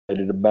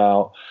 excited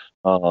about.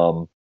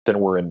 Then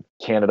we're in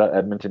Canada,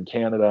 Edmonton,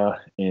 Canada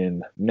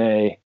in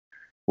May.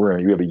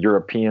 We have a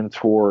European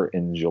tour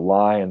in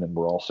July, and then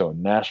we're also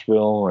in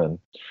Nashville, and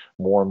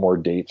more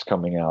dates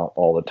coming out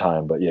all the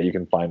time. But yeah, you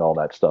can find all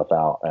that stuff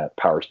out at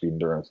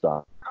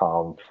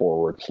powerspeedendurance.com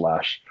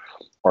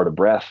 /art of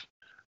breath.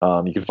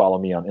 You can follow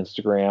me on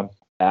Instagram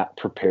at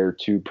prepare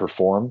to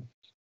perform.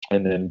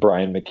 And then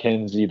Brian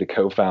McKenzie, the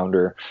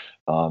co-founder,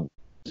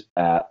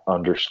 at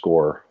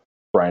 _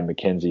 Brian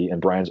McKenzie.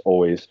 And Brian's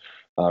always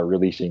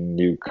releasing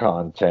new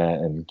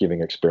content and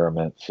giving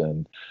experiments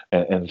and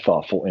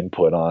thoughtful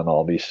input on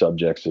all these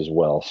subjects as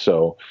well.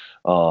 So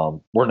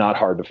we're not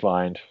hard to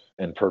find,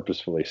 and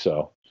purposefully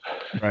so.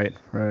 Right.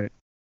 Right.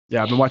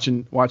 Yeah, I've been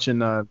watching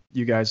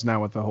you guys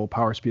now with the whole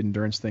power speed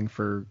endurance thing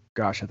for,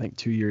 gosh, I think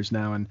 2 years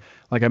now. And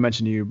like I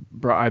mentioned to you,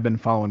 I've been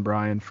following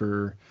Brian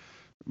for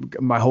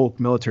my whole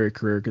military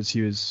career,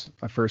 because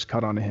I first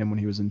caught on to him when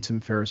he was in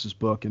Tim Ferriss's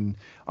book. And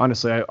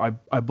honestly,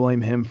 I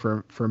blame him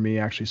for me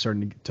actually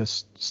starting to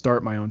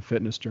start my own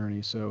fitness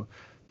journey. So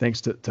thanks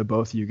to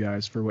both of you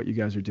guys for what you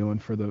guys are doing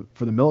for the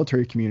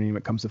military community when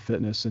it comes to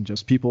fitness and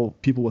just people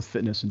with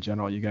fitness in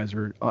general. You guys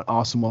are an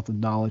awesome wealth of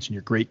knowledge, and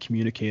you're great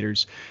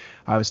communicators.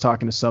 I was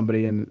talking to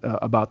somebody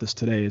about this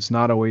today. It's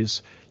not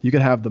always you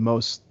could have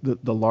the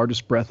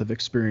largest breadth of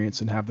experience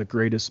and have the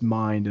greatest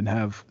mind and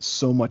have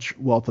so much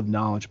wealth of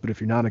knowledge, but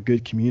if you're not a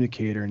good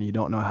communicator and you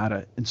don't know how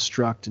to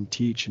instruct and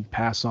teach and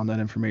pass on that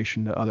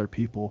information to other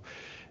people,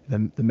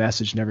 then the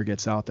message never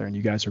gets out there. And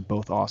you guys are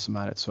both awesome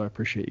at it, so I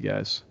appreciate you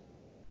guys.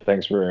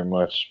 Thanks very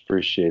much.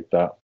 Appreciate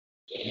that.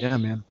 Yeah,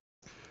 man.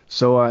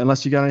 So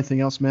unless you got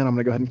anything else, man, I'm going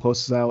to go ahead and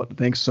close this out.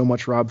 Thanks so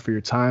much, Rob, for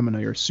your time. I know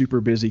you're a super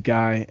busy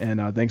guy,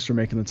 and thanks for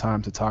making the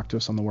time to talk to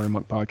us on the Warrior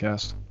Monk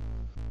podcast.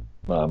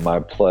 My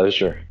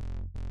pleasure.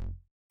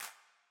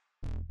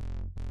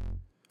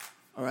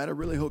 All right, I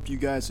really hope you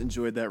guys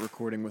enjoyed that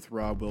recording with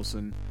Rob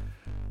Wilson.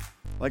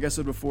 Like I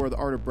said before, the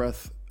Art of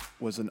Breath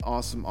was an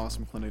awesome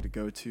clinic to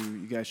go to.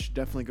 You guys should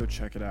definitely go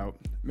check it out.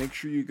 Make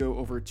sure you go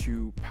over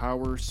to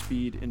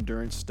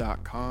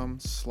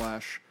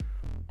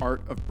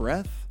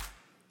powerspeedendurance.com/artofbreath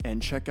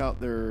and check out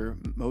their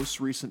most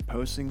recent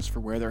postings for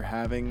where they're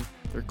having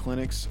their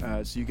clinics.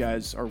 So you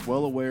guys are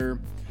well aware,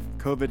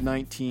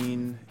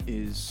 COVID-19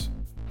 is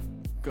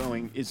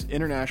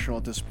international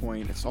at this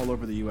point. It's all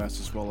over the US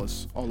as well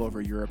as all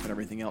over Europe and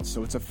everything else.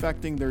 So it's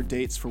affecting their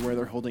dates for where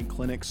they're holding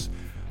clinics.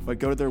 But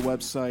go to their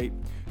website,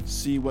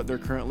 see what they're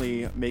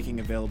currently making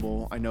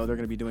available. I know they're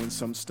going to be doing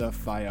some stuff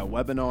via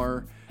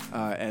webinar,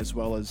 as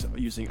well as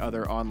using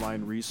other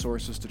online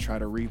resources to try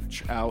to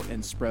reach out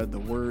and spread the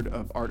word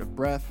of Art of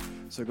Breath.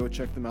 So go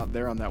check them out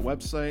there on that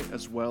website,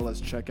 as well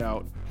as check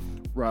out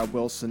Rob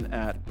Wilson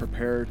at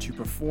Prepare to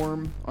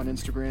Perform on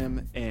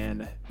Instagram,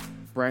 and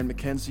Brian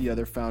McKenzie,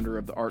 other founder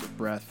of the Art of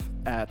Breath,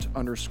 at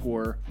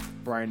 _Brian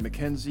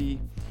McKenzie.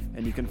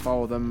 And you can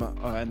follow them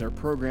and their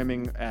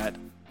programming at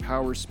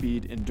Power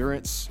Speed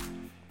Endurance.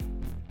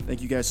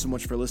 Thank you guys so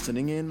much for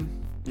listening in.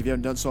 If you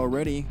haven't done so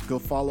already, go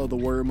follow the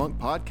Warrior Monk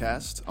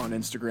Podcast on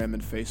Instagram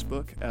and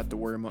Facebook at the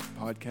Warrior Monk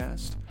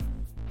Podcast.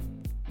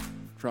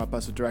 Drop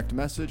us a direct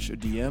message, a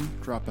DM,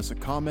 drop us a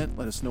comment,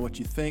 let us know what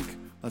you think.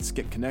 Let's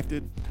get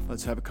connected,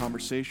 let's have a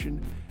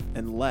conversation,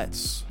 and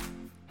let's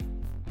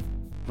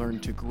learn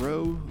to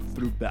grow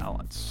through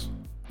balance.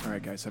 All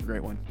right, guys, have a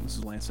great one. This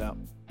is Lance out.